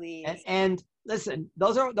 please. And listen,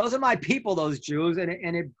 those are my people, those Jews, and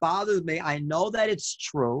it bothers me. I know that it's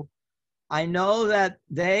true. I know that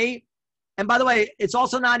and by the way,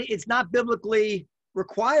 it's not biblically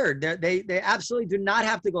required. They absolutely do not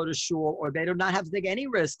have to go to shul, or they do not have to take any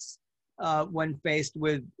risks when faced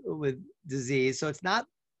with disease. So it's not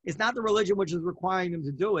the religion which is requiring them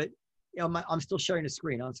to do it. I'm still sharing the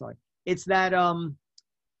screen. I'm sorry. It's that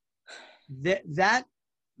that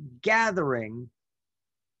gathering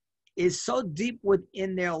is so deep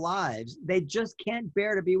within their lives, they just can't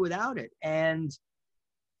bear to be without it. And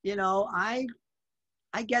I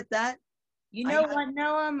get that. You know what,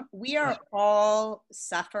 Noam? We are all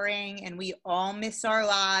suffering, and we all miss our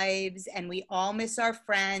lives, and we all miss our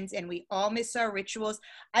friends, and we all miss our rituals.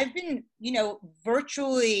 I've been,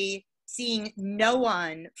 virtually seeing no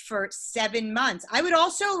one for 7 months. I would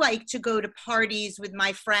also like to go to parties with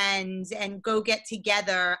my friends and go get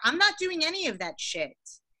together. I'm not doing any of that shit.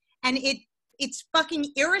 And it's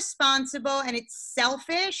fucking irresponsible, and it's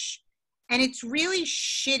selfish, and it's really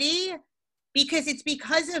shitty because it's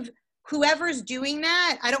because of whoever's doing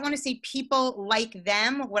that. I don't want to say people like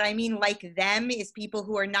them. What I mean like them is people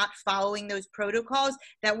who are not following those protocols,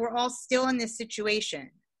 that we're all still in this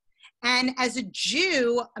situation. And as a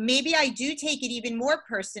Jew, maybe I do take it even more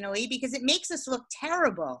personally because it makes us look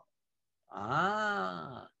terrible.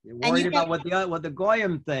 Ah, you're worried about what the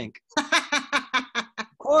Goyim think.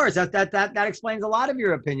 Of course, that explains a lot of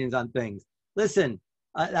your opinions on things. Listen,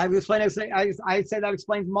 I say that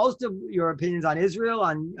explains most of your opinions on Israel,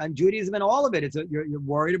 on Judaism, and all of it. You're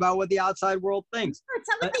worried about what the outside world thinks. It's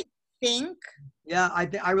not what they think. Yeah,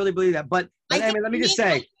 I really believe that. But anyway, let me just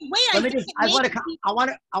say. I want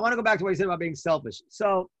to go back to what you said about being selfish.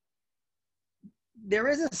 So there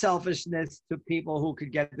is a selfishness to people who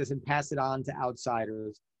could get this and pass it on to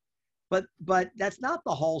outsiders. But that's not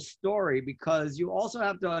the whole story, because you also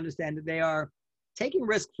have to understand that they are taking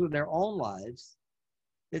risks with their own lives.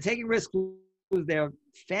 They're taking risks with their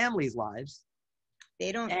families' lives.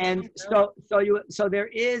 They don't. And so there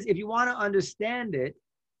is, if you want to understand it,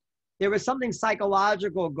 there is something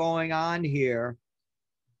psychological going on here,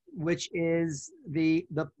 which is the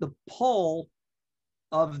pull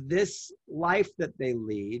of this life that they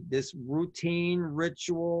lead, this routine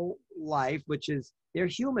ritual life, which is, they're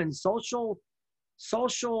human. Social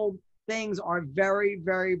things are very,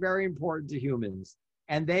 very, very important to humans.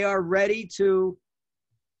 And they are ready to,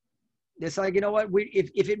 it's like, you know what,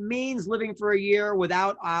 if it means living for a year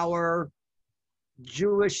without our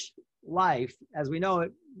Jewish life as we know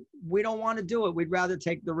it, we don't want to do it. We'd rather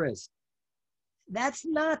take the risk. That's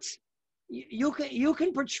not, you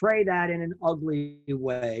can portray that in an ugly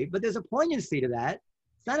way, but there's a poignancy to that.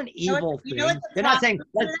 It's not an evil thing. They're not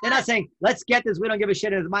saying let's get this. We don't give a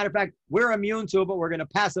shit. As a matter of fact, we're immune to it, but we're going to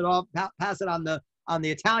pass it on the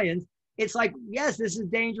Italians. It's like, yes, this is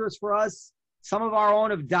dangerous for us. Some of our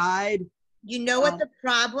own have died. You know what the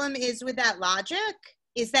problem is with that logic?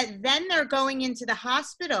 Is that then they're going into the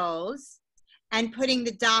hospitals and putting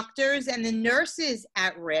the doctors and the nurses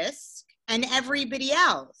at risk and everybody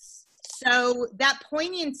else. So that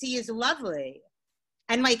poignancy is lovely.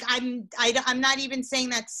 And like, I'm not even saying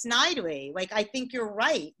that snidely. Like, I think you're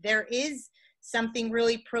right. There is something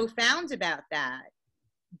really profound about that.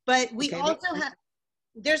 But we also have,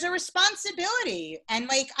 there's a responsibility. And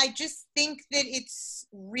like, I just think that it's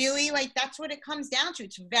really like, that's what it comes down to.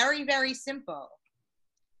 It's very, very simple.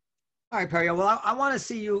 All right, Periel. Well, I want to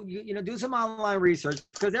see you do some online research,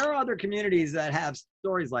 because there are other communities that have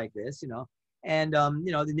stories like this, and the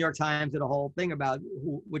New York Times did a whole thing about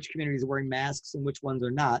which communities are wearing masks and which ones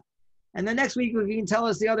are not. And then next week you can tell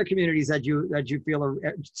us the other communities that you feel are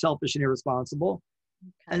selfish and irresponsible,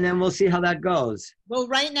 and then we'll see how that goes. Well,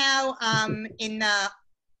 right now, in the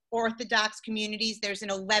Orthodox communities, there's an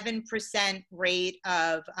 11% rate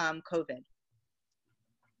of COVID.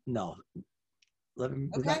 No,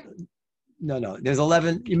 11. Okay. No. There's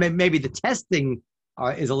 11. Maybe the testing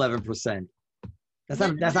is 11%. That's not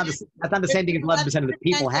the same thing as 11% of the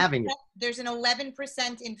people having it. There's an 11%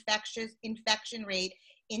 infection rate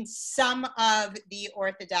in some of the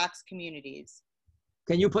Orthodox communities.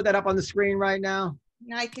 Can you put that up on the screen right now?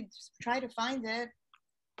 I could try to find it.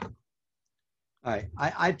 All right.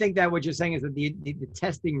 I think that what you're saying is that the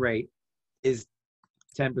testing rate is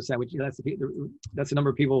 10%, which that's the number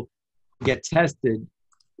of people who get tested.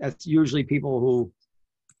 That's usually people who,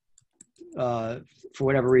 for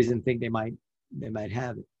whatever reason, think they might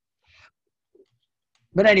have it.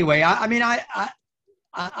 But anyway, I'm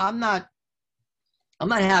not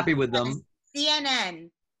happy with them. CNN,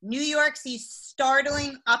 New York sees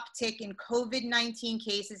startling uptick in COVID-19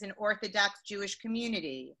 cases in Orthodox Jewish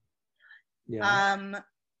community. Yeah.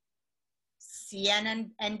 CNN,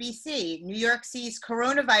 NBC, New York sees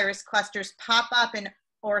coronavirus clusters pop up in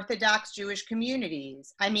Orthodox Jewish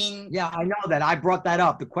communities. I mean, yeah, I know that. I brought that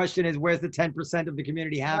up. The question is, where's the 10% of the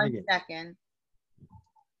community having it? 1 second.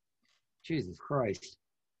 Jesus Christ.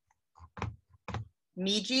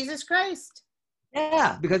 Me, Jesus Christ.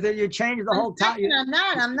 Yeah, because then you change the whole time. I'm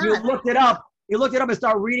not. You looked it up. You looked it up and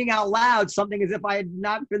start reading out loud something as if I had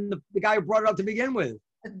not been the guy who brought it up to begin with.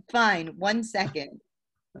 Fine. 1 second.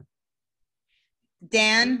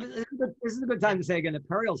 Dan? This is a good time to say again that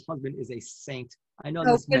Periel's husband is a saint. I know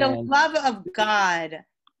this man. For the love of God.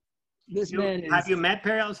 This man is... Have you met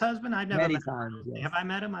Periel's husband? I've never met him. Times, yes. Have I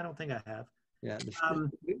met him? I don't think I have. Yeah,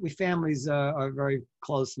 we families are very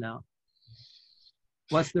close now.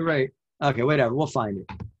 What's the rate? Okay, whatever. We'll find it.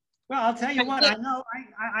 Well, I'll tell you what,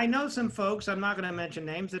 I know some folks, I'm not going to mention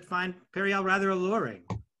names, that find Periel rather alluring.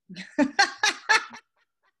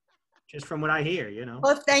 Just from what I hear, you know.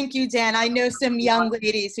 Well, thank you, Dan. I know some young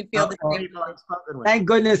ladies who feel the same. Thank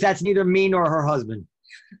goodness that's neither me nor her husband.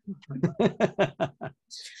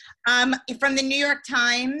 From the New York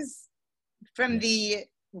Times, from the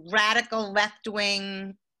radical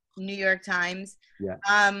left-wing New York Times,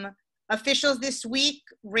 officials this week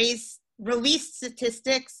released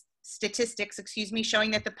statistics,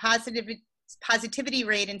 showing that the positivity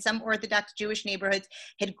rate in some Orthodox Jewish neighborhoods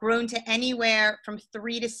had grown to anywhere from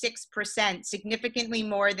 3 to 6%, significantly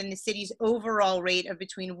more than the city's overall rate of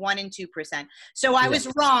between 1 and 2%. So I was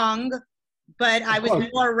wrong, but I was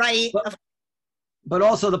more right. But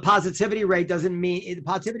also the positivity rate doesn't mean, the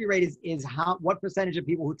positivity rate is what percentage of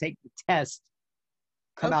people who take the test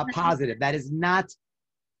come out positive. That is not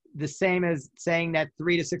the same as saying that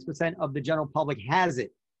 3 to 6% of the general public has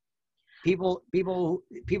it. People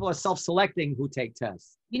are self-selecting who take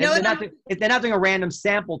tests. They're not doing a random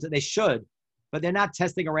sample. They should, but they're not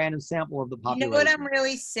testing a random sample of the population. You know what I'm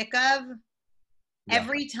really sick of? Yeah.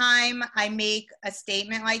 Every time I make a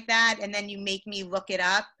statement like that and then you make me look it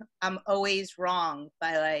up, I'm always wrong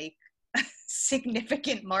by like a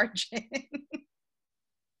significant margin.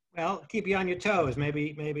 Well, keep you on your toes.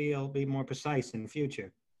 Maybe you'll be more precise in the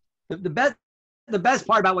future. The best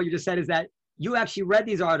part about what you just said is that you actually read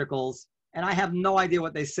these articles and I have no idea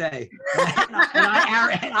what they say. and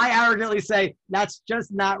I arrogantly say, that's just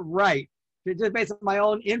not right. It's just based on my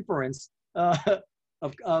own inference of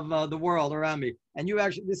the world around me. And you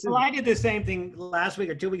actually, Well, I did the same thing last week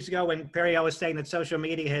or 2 weeks ago when Periel was saying that social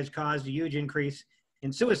media has caused a huge increase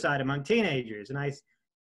in suicide among teenagers. And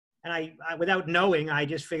I without knowing, I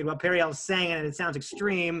just figured, well, Periel's saying it and it sounds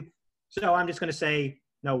extreme. So I'm just going to say,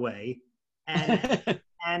 no way.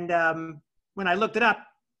 And when I looked it up,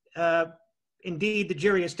 indeed, the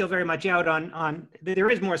jury is still very much out on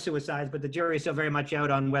there is more suicides, but the jury is still very much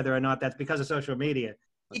out on whether or not that's because of social media.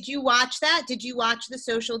 Did you watch that? Did you watch The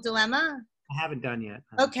Social Dilemma? I haven't done yet.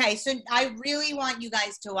 Okay, so I really want you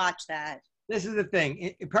guys to watch that. This is the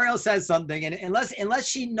thing. Periel says something, and unless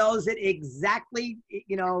she knows it exactly,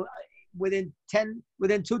 you know, within 2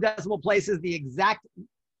 decimal places, the exact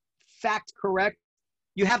fact correct,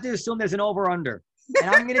 you have to assume there's an over/under. And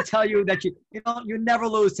I'm going to tell you that you never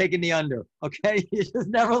lose taking the under. Okay, you just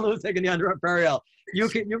never lose taking the under at Periel. You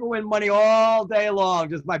can win money all day long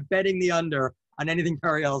just by betting the under on anything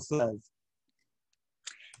Periel says.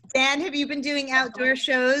 Dan, have you been doing outdoor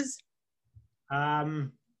shows? No,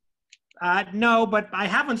 but I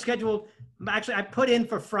have one scheduled. Actually, I put in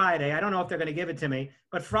for Friday. I don't know if they're going to give it to me,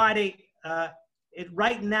 but Friday,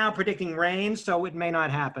 right now predicting rain, so it may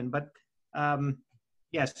not happen. But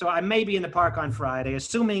yes, so I may be in the park on Friday,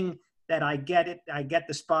 assuming that I get it. I get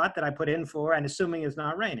the spot that I put in for, and assuming it's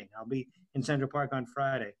not raining, I'll be in Central Park on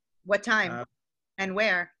Friday. What time and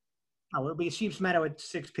where? Oh, it'll be Sheep's Meadow at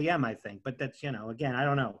 6 p.m. I think, but that's, you know, again, I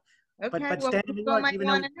don't know. Okay, but well, Stand Up New people York, might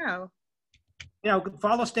want to know. You know,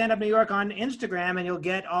 follow Stand Up New York on Instagram, and you'll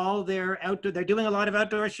get all their outdoor. They're doing a lot of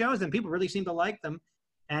outdoor shows, and people really seem to like them.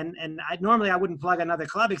 And normally I wouldn't plug another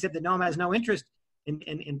club, except that Noam has no interest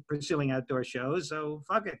in pursuing outdoor shows. So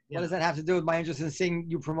fuck it. What does that have to do with my interest in seeing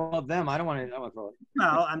you promote them? I don't want to throw it.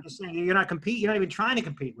 Well, I'm just saying you're not even trying to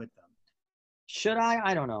compete with them. Should I?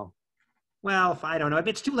 I don't know. Well, I don't know. If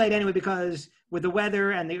it's too late anyway, because with the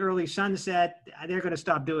weather and the early sunset, they're going to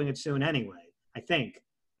stop doing it soon anyway, I think.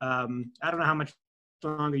 I don't know how much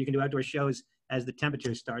longer you can do outdoor shows as the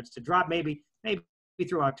temperature starts to drop. Maybe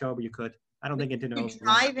through October you could. I don't think into November.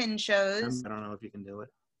 Drive-in shows. I don't know if you can do it.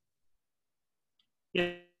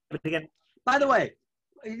 Yeah, but again. By the way,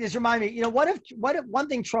 just remind me, you know, what if one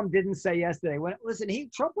thing Trump didn't say yesterday?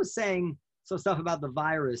 Trump was saying some stuff about the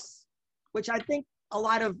virus, which I think a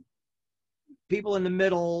lot of people in the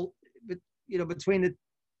middle, you know, between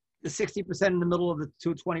the 60% in the middle of the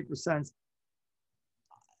 20%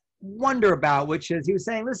 wonder about, which is he was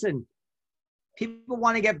saying, listen, people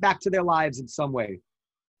want to get back to their lives in some way.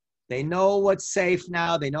 They know what's safe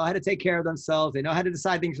now. They know how to take care of themselves. They know how to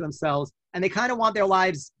decide things for themselves, and they kind of want their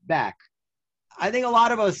lives back. I think a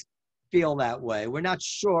lot of us feel that way. We're not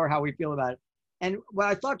sure how we feel about it. And what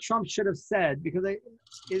I thought Trump should have said, because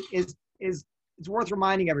it's worth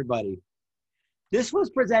reminding everybody, this was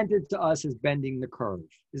presented to us as bending the curve.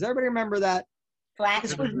 Does everybody remember that?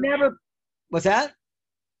 This was never, what's that?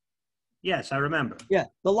 Yes, I remember. Yeah,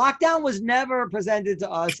 the lockdown was never presented to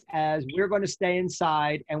us as we're going to stay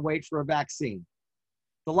inside and wait for a vaccine.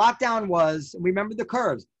 The lockdown was, remember the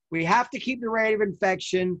curves, we have to keep the rate of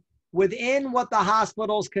infection within what the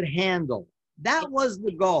hospitals could handle. That was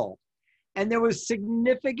the goal. And there was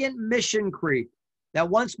significant mission creep that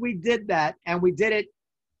once we did that, and we did it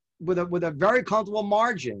with a very comfortable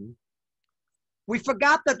margin, we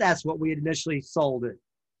forgot that that's what we had initially sold it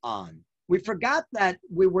on. We forgot that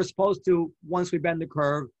we were supposed to, once we bend the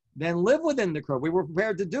curve, then live within the curve. We were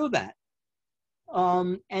prepared to do that.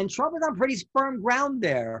 And Trump is on pretty firm ground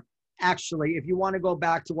there, actually, if you want to go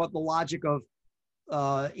back to what the logic of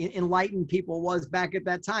enlightened people was back at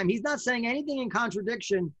that time. He's not saying anything in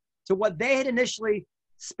contradiction to what they had initially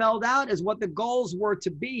spelled out as what the goals were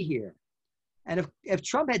to be here. And if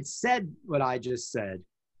Trump had said what I just said,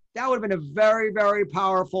 that would have been a very, very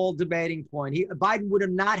powerful debating point. Biden would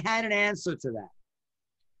have not had an answer to that.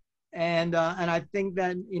 And I think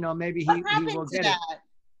that, maybe he will get it.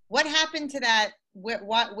 What happened to that?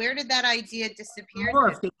 Where did that idea disappear?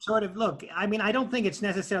 Sort of, look, I mean, I don't think it's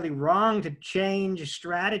necessarily wrong to change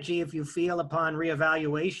strategy if you feel upon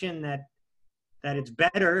reevaluation that it's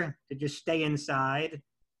better to just stay inside.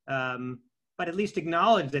 But at least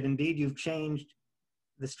acknowledge that indeed you've changed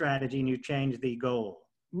the strategy and you've changed the goal.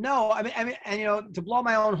 No, I mean, and to blow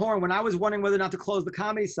my own horn, when I was wondering whether or not to close the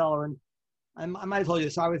Comedy Cellar, and I might have told you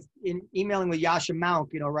this, so I was emailing with Yasha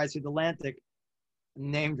Mounk, writes for The Atlantic,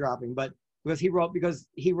 name dropping, but because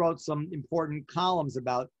he wrote some important columns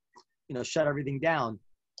about, shut everything down.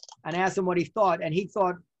 And I asked him what he thought, and he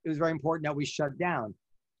thought it was very important that we shut down.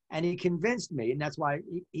 And he convinced me, and that's why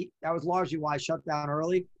that was largely why I shut down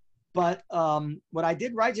early. But what I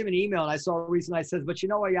did write him an email, and I saw recently, I said, but you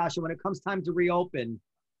know what, Yasha, when it comes time to reopen,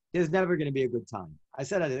 there's never going to be a good time. I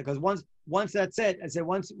said that because once that's it, I said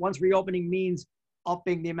once reopening means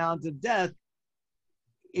upping the amount of death,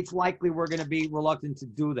 it's likely we're going to be reluctant to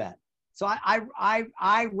do that. So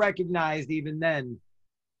I recognized even then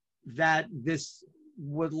that this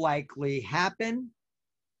would likely happen.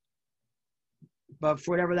 But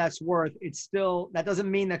for whatever that's worth, that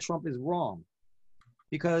doesn't mean that Trump is wrong,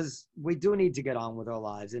 because we do need to get on with our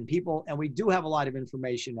lives, and we do have a lot of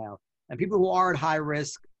information now, and people who are at high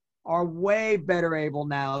risk are way better able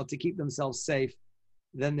now to keep themselves safe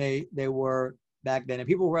than they were back then. And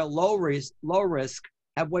people who are at low risk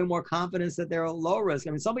have way more confidence that they're at low risk.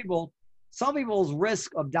 I mean, some people's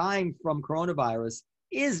risk of dying from coronavirus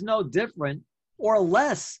is no different or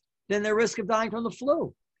less than their risk of dying from the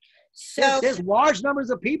flu. So there's large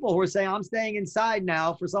numbers of people who are saying, I'm staying inside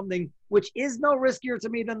now for something which is no riskier to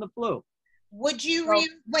me than the flu. Would you,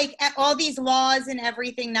 all these laws and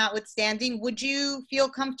everything notwithstanding, would you feel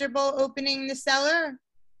comfortable opening the cellar?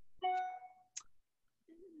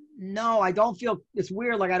 No, I don't feel, it's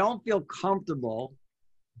weird. Like, I don't feel comfortable.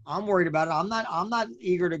 I'm worried about it. I'm not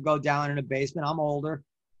eager to go down in a basement. I'm older,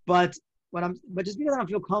 but just because I don't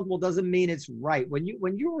feel comfortable doesn't mean it's right. When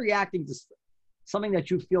you're reacting to something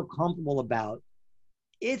that you feel comfortable about,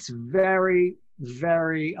 it's very,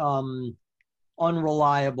 very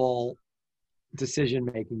unreliable decision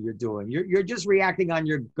making you're doing. You're just reacting on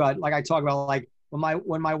your gut. Like I talk about, like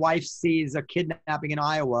when my wife sees a kidnapping in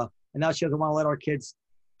Iowa, and now she doesn't want to let our kids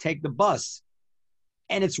take the bus.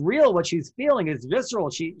 And it's real. What she's feeling is visceral.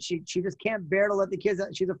 She just can't bear to let the kids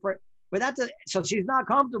out. She's afraid. But so she's not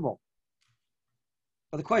comfortable.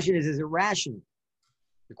 But the question is it rational?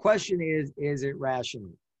 The question is it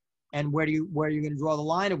rational? And where are you going to draw the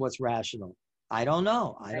line of what's rational? I don't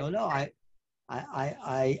know. I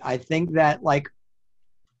think that, like,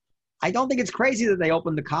 I don't think it's crazy that they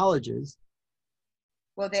opened the colleges.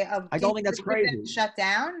 Well, I don't think that's crazy. Shut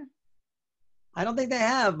down? I don't think they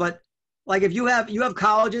have, but like if you have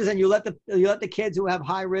colleges and you let the kids who have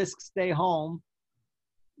high risk stay home,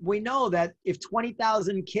 we know that if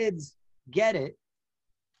 20,000 kids get it,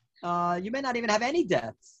 you may not even have any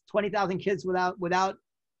deaths. 20,000 kids without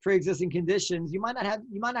pre-existing conditions, you might not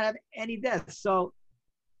have any deaths. So,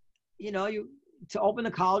 to open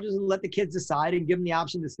the colleges and let the kids decide and give them the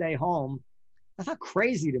option to stay home, that's not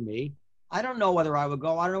crazy to me. I don't know whether I would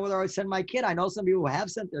go. I don't know whether I would send my kid. I know some people who have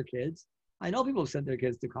sent their kids. I know people who sent their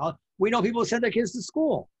kids to college. We know people who sent their kids to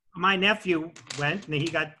school. My nephew went and he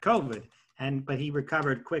got COVID, but he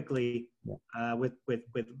recovered quickly with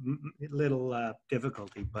little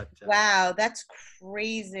difficulty. But wow, that's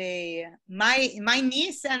crazy. My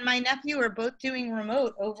niece and my nephew are both doing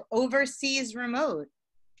remote, overseas remote.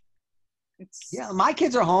 Yeah, my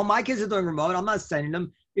kids are home. My kids are doing remote. I'm not sending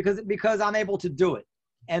them because I'm able to do it,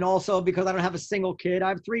 and also because I don't have a single kid. I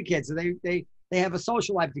have 3 kids, so they have a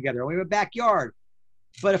social life together. We have a backyard.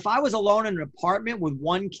 But if I was alone in an apartment with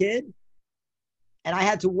 1 kid, and I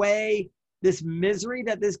had to weigh this misery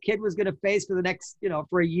that this kid was going to face for the next,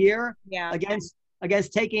 for a year, against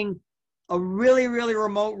taking a really, really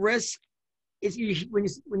remote risk, when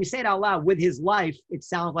you say it out loud, with his life, it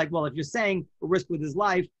sounds like, well, if you're saying a risk with his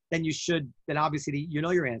life, then you should, then obviously you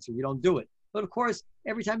know your answer. You don't do it. But of course,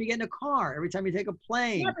 every time you get in a car, every time you take a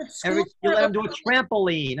plane, you let them do a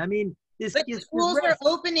trampoline. I mean, but schools are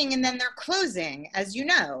opening and then they're closing, as you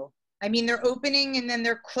know. I mean, they're opening and then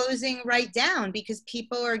they're closing right down because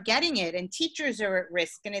people are getting it and teachers are at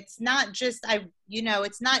risk. And it's not just,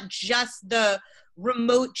 it's not just the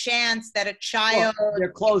remote chance that a child. Well, they're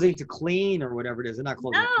closing to clean or whatever it is. They're not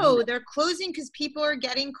closing. No, they're closing because people are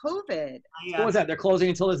getting COVID. What was that? They're closing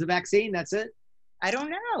until there's a vaccine. That's it. I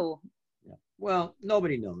don't know. Yeah. Well,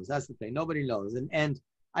 nobody knows. That's the thing. Nobody knows. And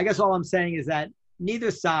I guess all I'm saying is that neither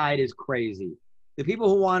side is crazy. The people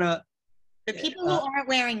who want to. The people who aren't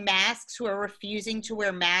wearing masks, who are refusing to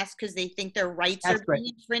wear masks because they think their rights are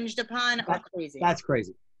being infringed upon, are crazy. That's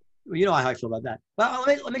crazy. You know how I feel about that. But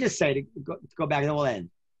let me just say, to go back and then we'll end.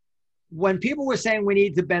 When people were saying we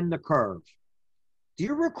need to bend the curve, do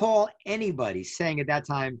you recall anybody saying at that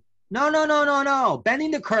time, no, bending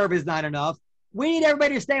the curve is not enough. We need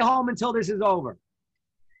everybody to stay home until this is over.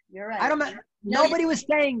 You're right. Nobody was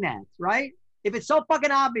saying that, right? If it's so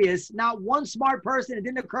fucking obvious, not one smart person, it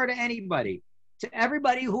didn't occur to anybody. To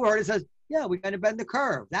everybody who heard it says, yeah, we're going to bend the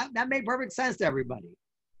curve. That made perfect sense to everybody.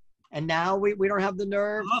 And now we don't have the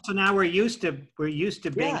nerve. Also, now we're used to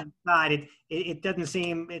being inside. It doesn't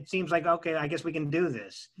seem. It seems like, okay, I guess we can do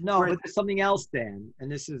this. No, but there's something else, Dan.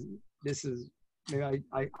 And this is. Maybe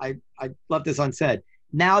I left this unsaid.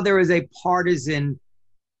 Now there is a partisan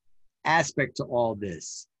aspect to all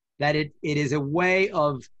this. That it is a way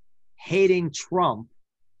of hating Trump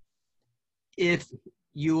if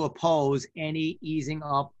you oppose any easing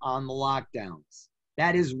up on the lockdowns.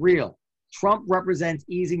 That is real. Trump represents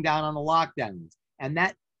easing down on the lockdowns. And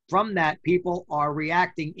that from that, people are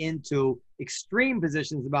reacting into extreme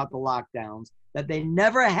positions about the lockdowns that they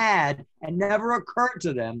never had and never occurred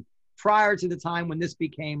to them prior to the time when this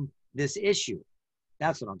became this issue.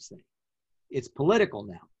 That's what I'm saying. It's political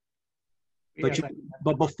now.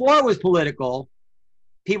 But before it was political,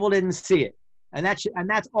 people didn't see it. And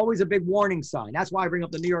that's always a big warning sign. That's why I bring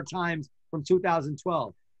up the New York Times from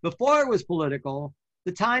 2012. Before it was political,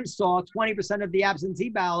 the Times saw 20% of the absentee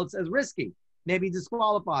ballots as risky, maybe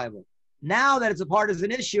disqualifiable. Now that it's a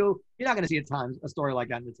partisan issue, you're not going to see a story like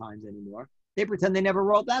that in the Times anymore. They pretend they never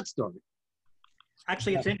wrote that story.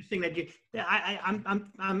 Actually, it's interesting that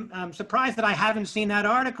I'm surprised that I haven't seen that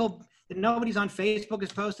article. That nobody's on Facebook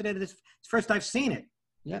has posted it. It's first I've seen it.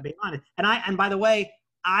 Yeah. To be honest. And by the way,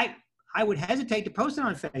 I would hesitate to post it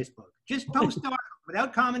on Facebook. Just post the article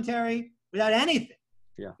without commentary, without anything.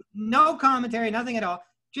 Yeah. No commentary, nothing at all.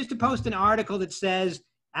 Just to post an article that says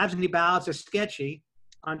absentee ballots are sketchy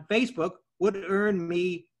on Facebook would earn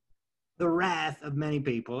me the wrath of many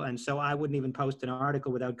people. And so I wouldn't even post an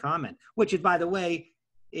article without comment, which is, by the way,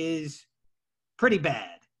 is pretty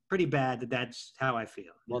bad. Pretty bad that that's how I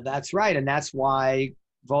feel. Well, that's right. And that's why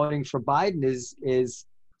voting for Biden is it's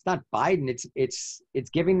not Biden. It's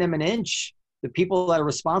giving them an inch. The people that are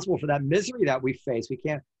responsible for that misery that we face, we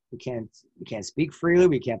can't speak freely.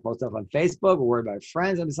 We can't post stuff on Facebook. We're worried about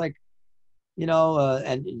friends. And it's like,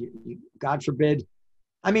 and God forbid.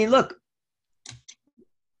 I mean, look,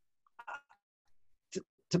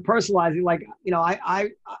 to personalize it, like, I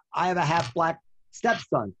have a half black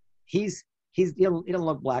stepson. He doesn't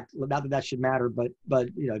look black. Not that should matter, but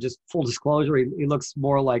just full disclosure, he looks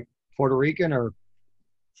more like Puerto Rican or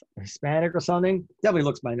Hispanic or something. Definitely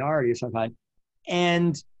looks minority or some kind.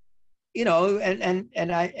 And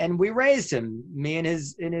and we raised him, me and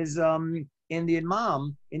his Indian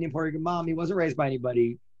Puerto Rican mom. He wasn't raised by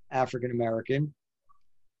anybody African American.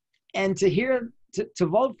 And to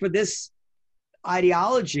vote for this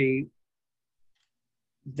ideology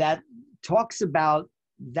that talks about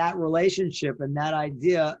that relationship and that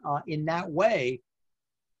idea in that way,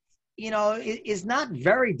 is not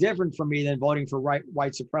very different for me than voting for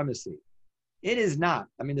white supremacy. It is not.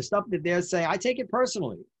 I mean, the stuff that they're saying, I take it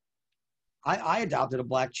personally. I adopted a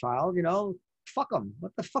black child, fuck them.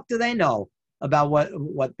 What the fuck do they know about what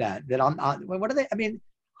what do they, I mean,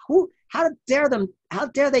 how dare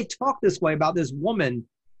they talk this way about this woman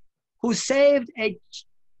who saved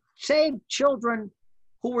children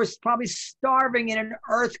who were probably starving in an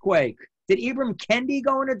earthquake. Did Ibram Kendi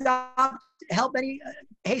go and help any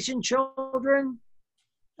Haitian children?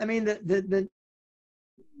 I mean, the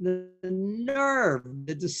nerve,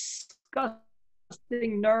 the disgusting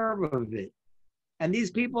nerve of it. And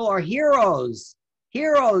these people are heroes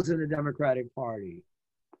in the Democratic Party.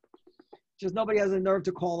 Just nobody has the nerve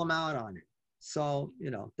to call them out on it. So,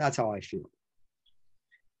 that's how I feel.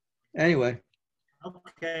 Anyway.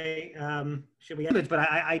 Okay. Should we end it?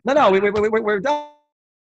 But No, we're done.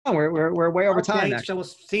 We're way over time. So we'll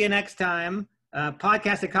see you next time.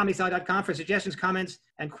 podcast@comedysalad.com for suggestions, comments,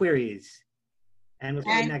 and queries. And we'll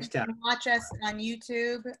see you next time. You can watch us on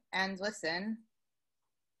YouTube and listen.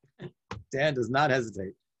 Dan does not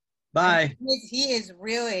hesitate. Bye. He is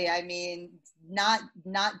really, I mean, not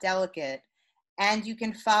delicate. And you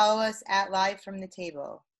can follow us at Live from the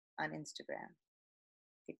Table on Instagram.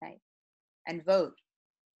 Good night. And vote.